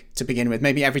music to begin with,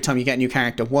 maybe every time you get a new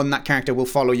character, that character will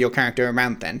follow your character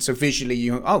around then. So visually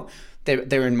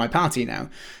they're in my party now.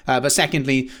 But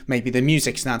secondly, maybe the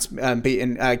music starts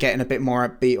getting a bit more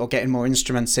upbeat, or getting more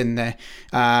instruments in there.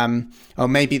 Or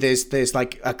maybe there's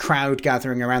like a crowd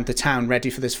gathering around the town ready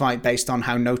for this fight based on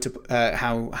how notable,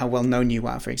 how well known you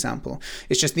are, for example.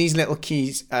 It's just these little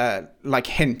keys, like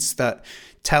hints that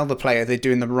tell the player they're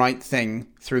doing the right thing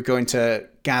through going to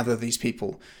gather these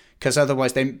people. Because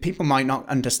otherwise people might not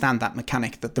understand that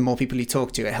mechanic, that the more people you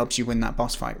talk to, it helps you win that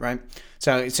boss fight, right?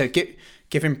 So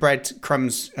giving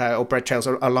breadcrumbs or bread trails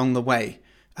along the way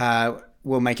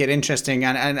will make it interesting.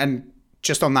 And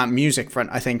just on that music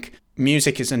front, I think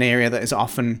music is an area that is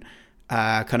often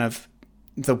kind of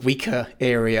the weaker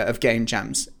area of game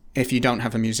jams if you don't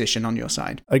have a musician on your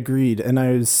side. Agreed. And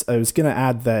I was going to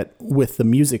add that with the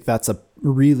music, that's a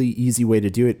really easy way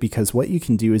to do it, because what you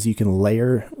can do is you can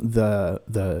layer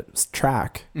the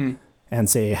track and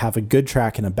say have a good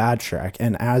track and a bad track.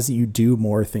 And as you do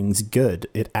more things good,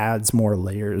 it adds more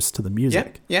layers to the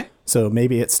music. Yeah. So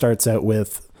maybe it starts out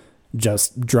with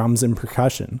just drums and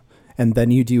percussion, and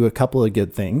then you do a couple of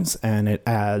good things and it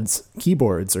adds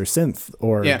keyboards or synth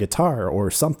or guitar or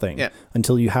something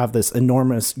until you have this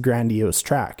enormous, grandiose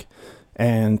track.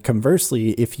 And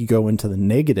conversely, if you go into the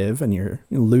negative and you're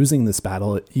losing this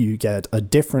battle, you get a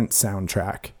different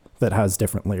soundtrack that has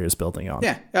different layers building on.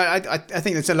 Yeah, I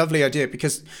think that's a lovely idea,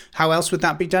 because how else would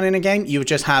that be done in a game? You would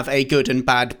just have a good and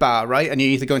bad bar, right? And you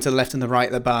either go into the left and the right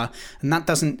of the bar.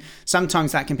 And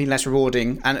sometimes that can be less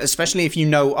rewarding. And especially if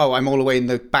I'm all the way in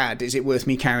the bad, is it worth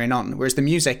me carrying on? Whereas the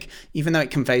music, even though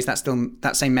it conveys that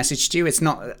same message to you, it's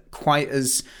not quite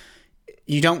as,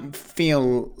 you don't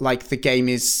feel like the game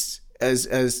is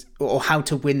as or how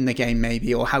to win the game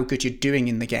maybe, or how good you're doing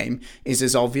in the game is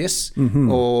as obvious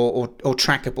or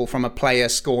trackable from a player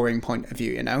scoring point of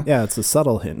view, Yeah, it's a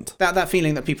subtle hint. That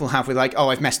feeling that people have with like,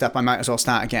 I've messed up, I might as well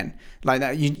start again. Like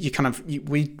that,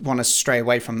 we want to stray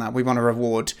away from that. We want to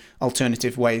reward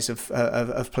alternative ways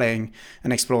of playing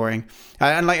and exploring.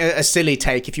 And like a silly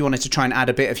take, if you wanted to try and add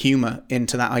a bit of humor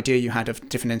into that idea you had of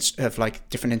different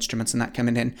instruments and that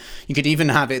coming in, you could even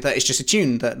have it that it's just a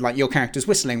tune that like your character's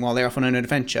whistling while they're off on an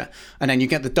adventure, and then you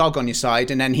get the dog on your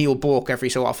side, and then he'll balk every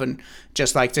so often,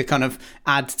 just like to kind of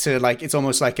add to, like, it's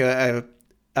almost like a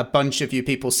a bunch of you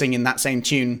people singing that same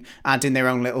tune, adding their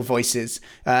own little voices.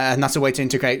 And that's a way to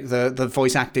integrate the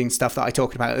voice acting stuff that I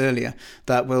talked about earlier,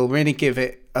 that will really give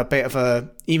it a bit of a,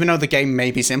 even though the game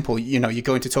may be simple, you know, you're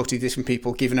going to talk to different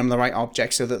people, giving them the right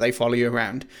objects so that they follow you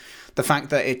around. The fact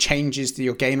that it changes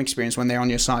your game experience when they're on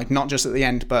your side, not just at the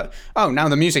end, but, oh, now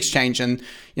the music's changed and,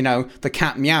 you know, the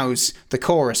cat meows the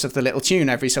chorus of the little tune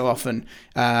every so often.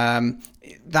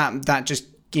 That just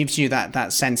gives you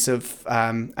that sense of,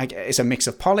 it's a mix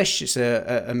of polish, it's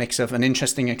a mix of an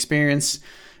interesting experience,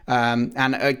 and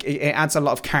it adds a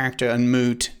lot of character and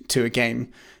mood to a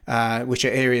game, which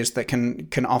are areas that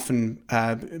can often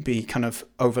be kind of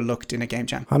overlooked in a game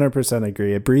jam. 100%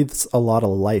 agree. It breathes a lot of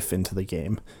life into the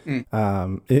game.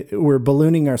 We're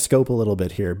ballooning our scope a little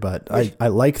bit here, but I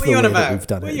like the way that we've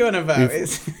done it. What are you on about?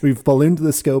 We've ballooned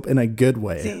the scope in a good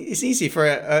way. It's easy for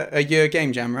a year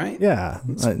game jam, right? Yeah,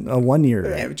 a 1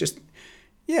 year.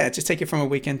 Yeah, just take it from a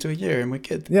weekend to a year and we're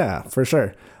good. Yeah, for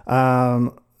sure.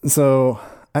 So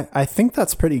I think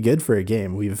that's pretty good for a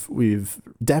game. We've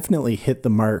definitely hit the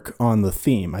mark on the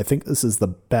theme. I think this is the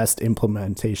best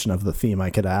implementation of the theme I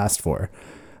could have asked for.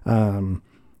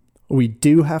 We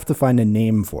do have to find a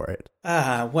name for it.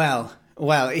 Well,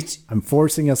 it's... I'm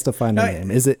forcing us to find a name.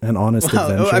 Is it an honest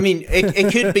adventure? I mean,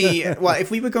 it could be... Well,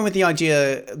 if we were going with the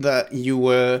idea that you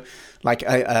were like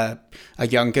a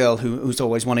young girl who's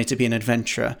always wanted to be an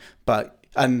adventurer,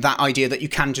 and that idea that you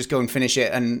can just go and finish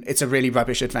it and it's a really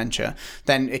rubbish adventure,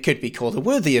 then it could be called a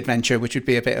worthy adventure, which would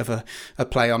be a bit of a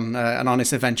play on an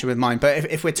honest adventure with mine. But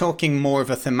if we're talking more of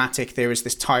a thematic, there is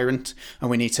this tyrant and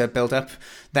we need to build up,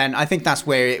 then I think that's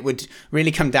where it would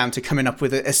really come down to coming up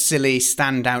with a silly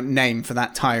standout name for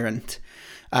that tyrant.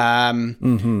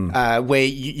 Where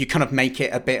you kind of make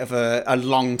it a bit of a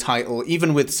long title,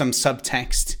 even with some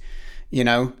subtext. You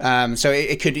know, so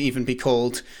it could even be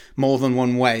called More Than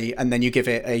One Way, and then you give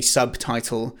it a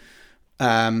subtitle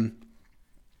to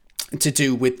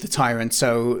do with the tyrant.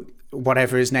 So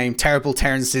whatever his name, Terrible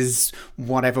Terence's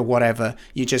whatever.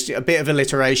 You just, a bit of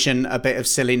alliteration, a bit of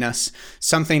silliness,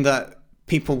 something that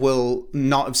people will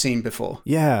not have seen before.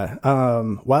 Yeah.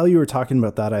 While you were talking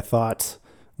about that, I thought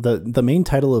the main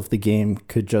title of the game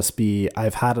could just be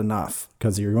I've Had Enough,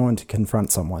 because you're going to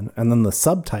confront someone. And then the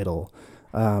subtitle,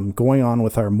 going on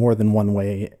with our More Than One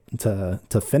Way to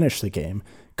finish the game,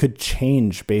 could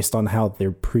change based on how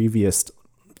their previous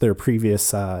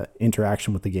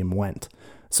interaction with the game went.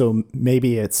 So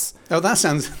maybe it's... Oh, that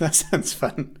sounds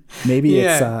fun. Maybe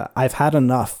it's I've had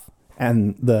enough,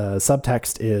 and the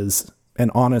subtext is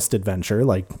an honest adventure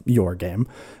like your game,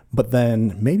 but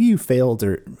then maybe you failed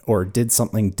or did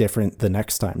something different the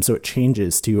next time, so it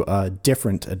changes to a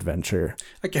different adventure.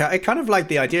 Okay, I kind of like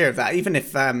the idea of that, even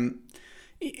if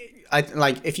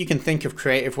if you can think of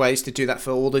creative ways to do that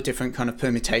for all the different kind of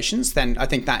permutations, then I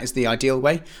think that is the ideal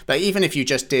way. But even if you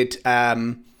just did,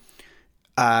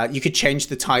 you could change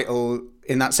the title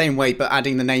in that same way, but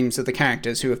adding the names of the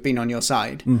characters who have been on your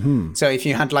side. Mm-hmm. So if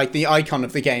you had like the icon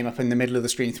of the game up in the middle of the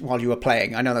screen while you were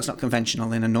playing, I know that's not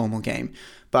conventional in a normal game,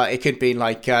 but it could be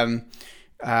like the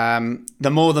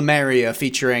More the Merrier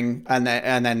featuring, and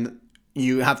then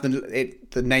you have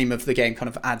the name of the game kind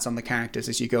of adds on the characters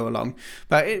as you go along.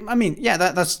 But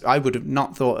that's I would have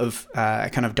not thought of a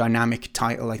kind of dynamic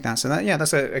title like that. So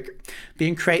that's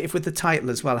being creative with the title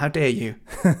as well. How dare you?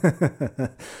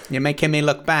 You're making me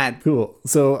look bad. Cool.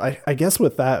 So I guess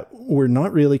with that, we're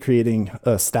not really creating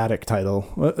a static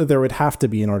title. There would have to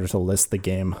be in order to list the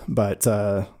game, but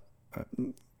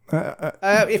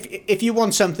if you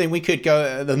want something, we could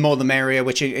go the More the Merrier,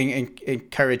 which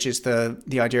encourages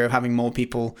the idea of having more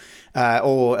people,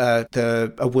 or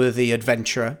a worthy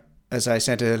adventurer. As I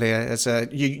said earlier, as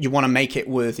you want to make it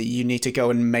worthy, you need to go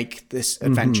and make this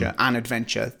adventure an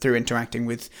adventure through interacting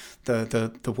with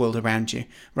the world around you,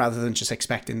 rather than just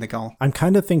expecting the goal. I'm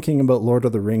kind of thinking about Lord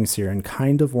of the Rings here, and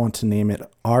kind of want to name it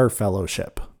Our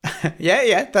Fellowship.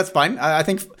 Yeah, that's fine. I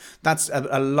think that's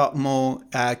a lot more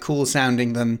cool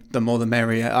sounding than the More the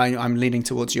Merrier. I'm leaning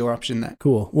towards your option there.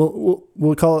 Cool.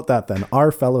 We'll call it that then.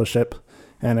 Our Fellowship,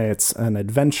 and it's an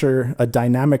adventure, a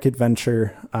dynamic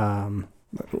adventure.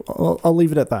 I'll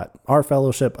leave it at that. Our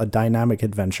Fellowship, a dynamic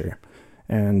adventure,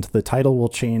 and the title will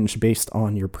change based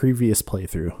on your previous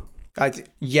playthrough.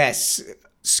 Yes.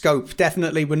 Scope,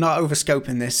 definitely. We're not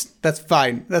over-scoping this. That's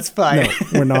fine. No,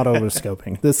 we're not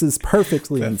over-scoping. This is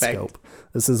perfectly in scope.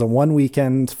 This is a 1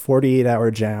 weekend, 48-hour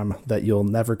jam that you'll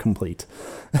never complete.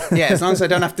 Yeah, as long as I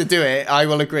don't have to do it, I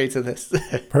will agree to this.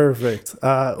 Perfect.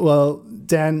 Well,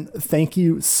 Dan, thank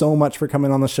you so much for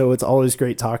coming on the show. It's always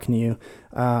great talking to you.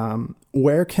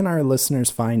 Where can our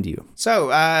listeners find you? So,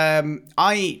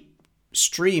 I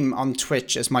stream on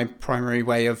Twitch as my primary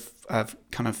way of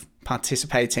kind of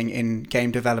participating in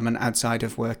game development outside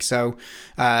of work. So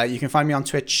you can find me on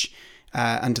Twitch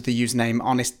under the username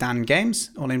Honest Dan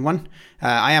Games, all in one.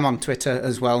 I am on Twitter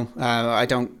as well. I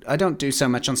don't do so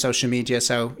much on social media,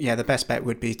 so yeah, the best bet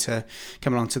would be to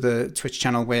come along to the Twitch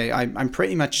channel, where I'm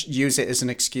pretty much use it as an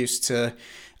excuse to.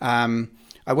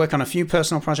 I work on a few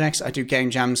personal projects. I do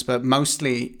game jams, but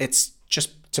mostly it's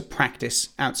just to practice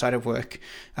outside of work.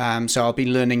 So I'll be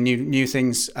learning new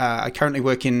things. I currently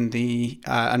work in the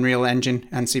Unreal Engine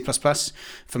and C++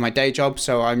 for my day job,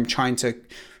 so I'm trying to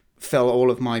fill all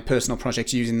of my personal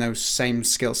projects using those same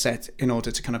skill set in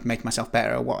order to kind of make myself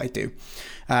better at what I do.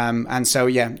 And so,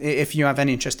 yeah, if you have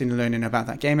any interest in learning about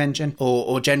that game engine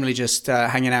or generally just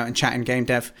hanging out and chatting game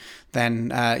dev,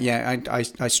 then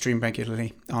I stream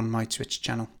regularly on my Twitch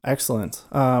channel. Excellent.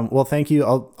 Well, thank you.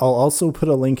 I'll also put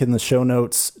a link in the show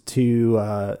notes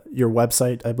to your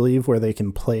website, I believe, where they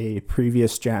can play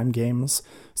previous jam games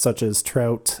such as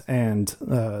Trout and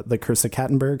the Curse of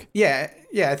Kattenberg. Yeah.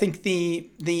 I think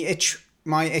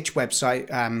my itch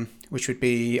website, which would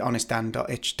be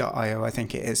honestdan.itch.io, I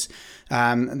think it is.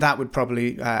 That would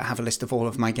probably have a list of all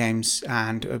of my games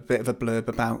and a bit of a blurb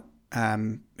about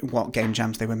what game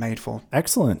jams they were made for.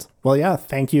 Excellent. Well, yeah,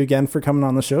 thank you again for coming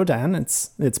on the show, Dan.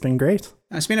 It's been great.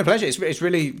 It's been a pleasure. It's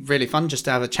really, really fun just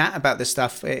to have a chat about this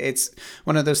stuff. It's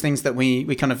one of those things that we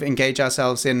kind of engage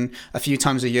ourselves in a few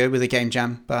times a year with a game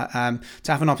jam. But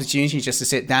to have an opportunity just to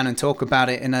sit down and talk about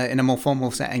it in a more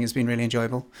formal setting has been really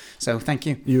enjoyable. So thank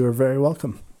you. You are very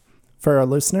welcome. For our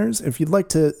listeners, if you'd like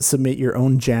to submit your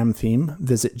own jam theme,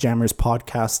 visit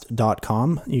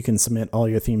jammerspodcast.com. You can submit all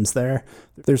your themes there.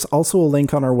 There's also a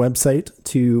link on our website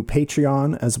to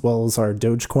Patreon as well as our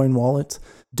Dogecoin wallet.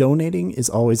 Donating is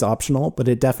always optional, but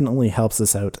it definitely helps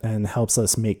us out and helps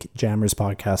us make Jammers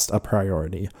Podcast a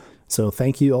priority. So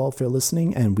thank you all for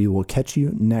listening, and we will catch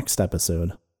you next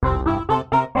episode.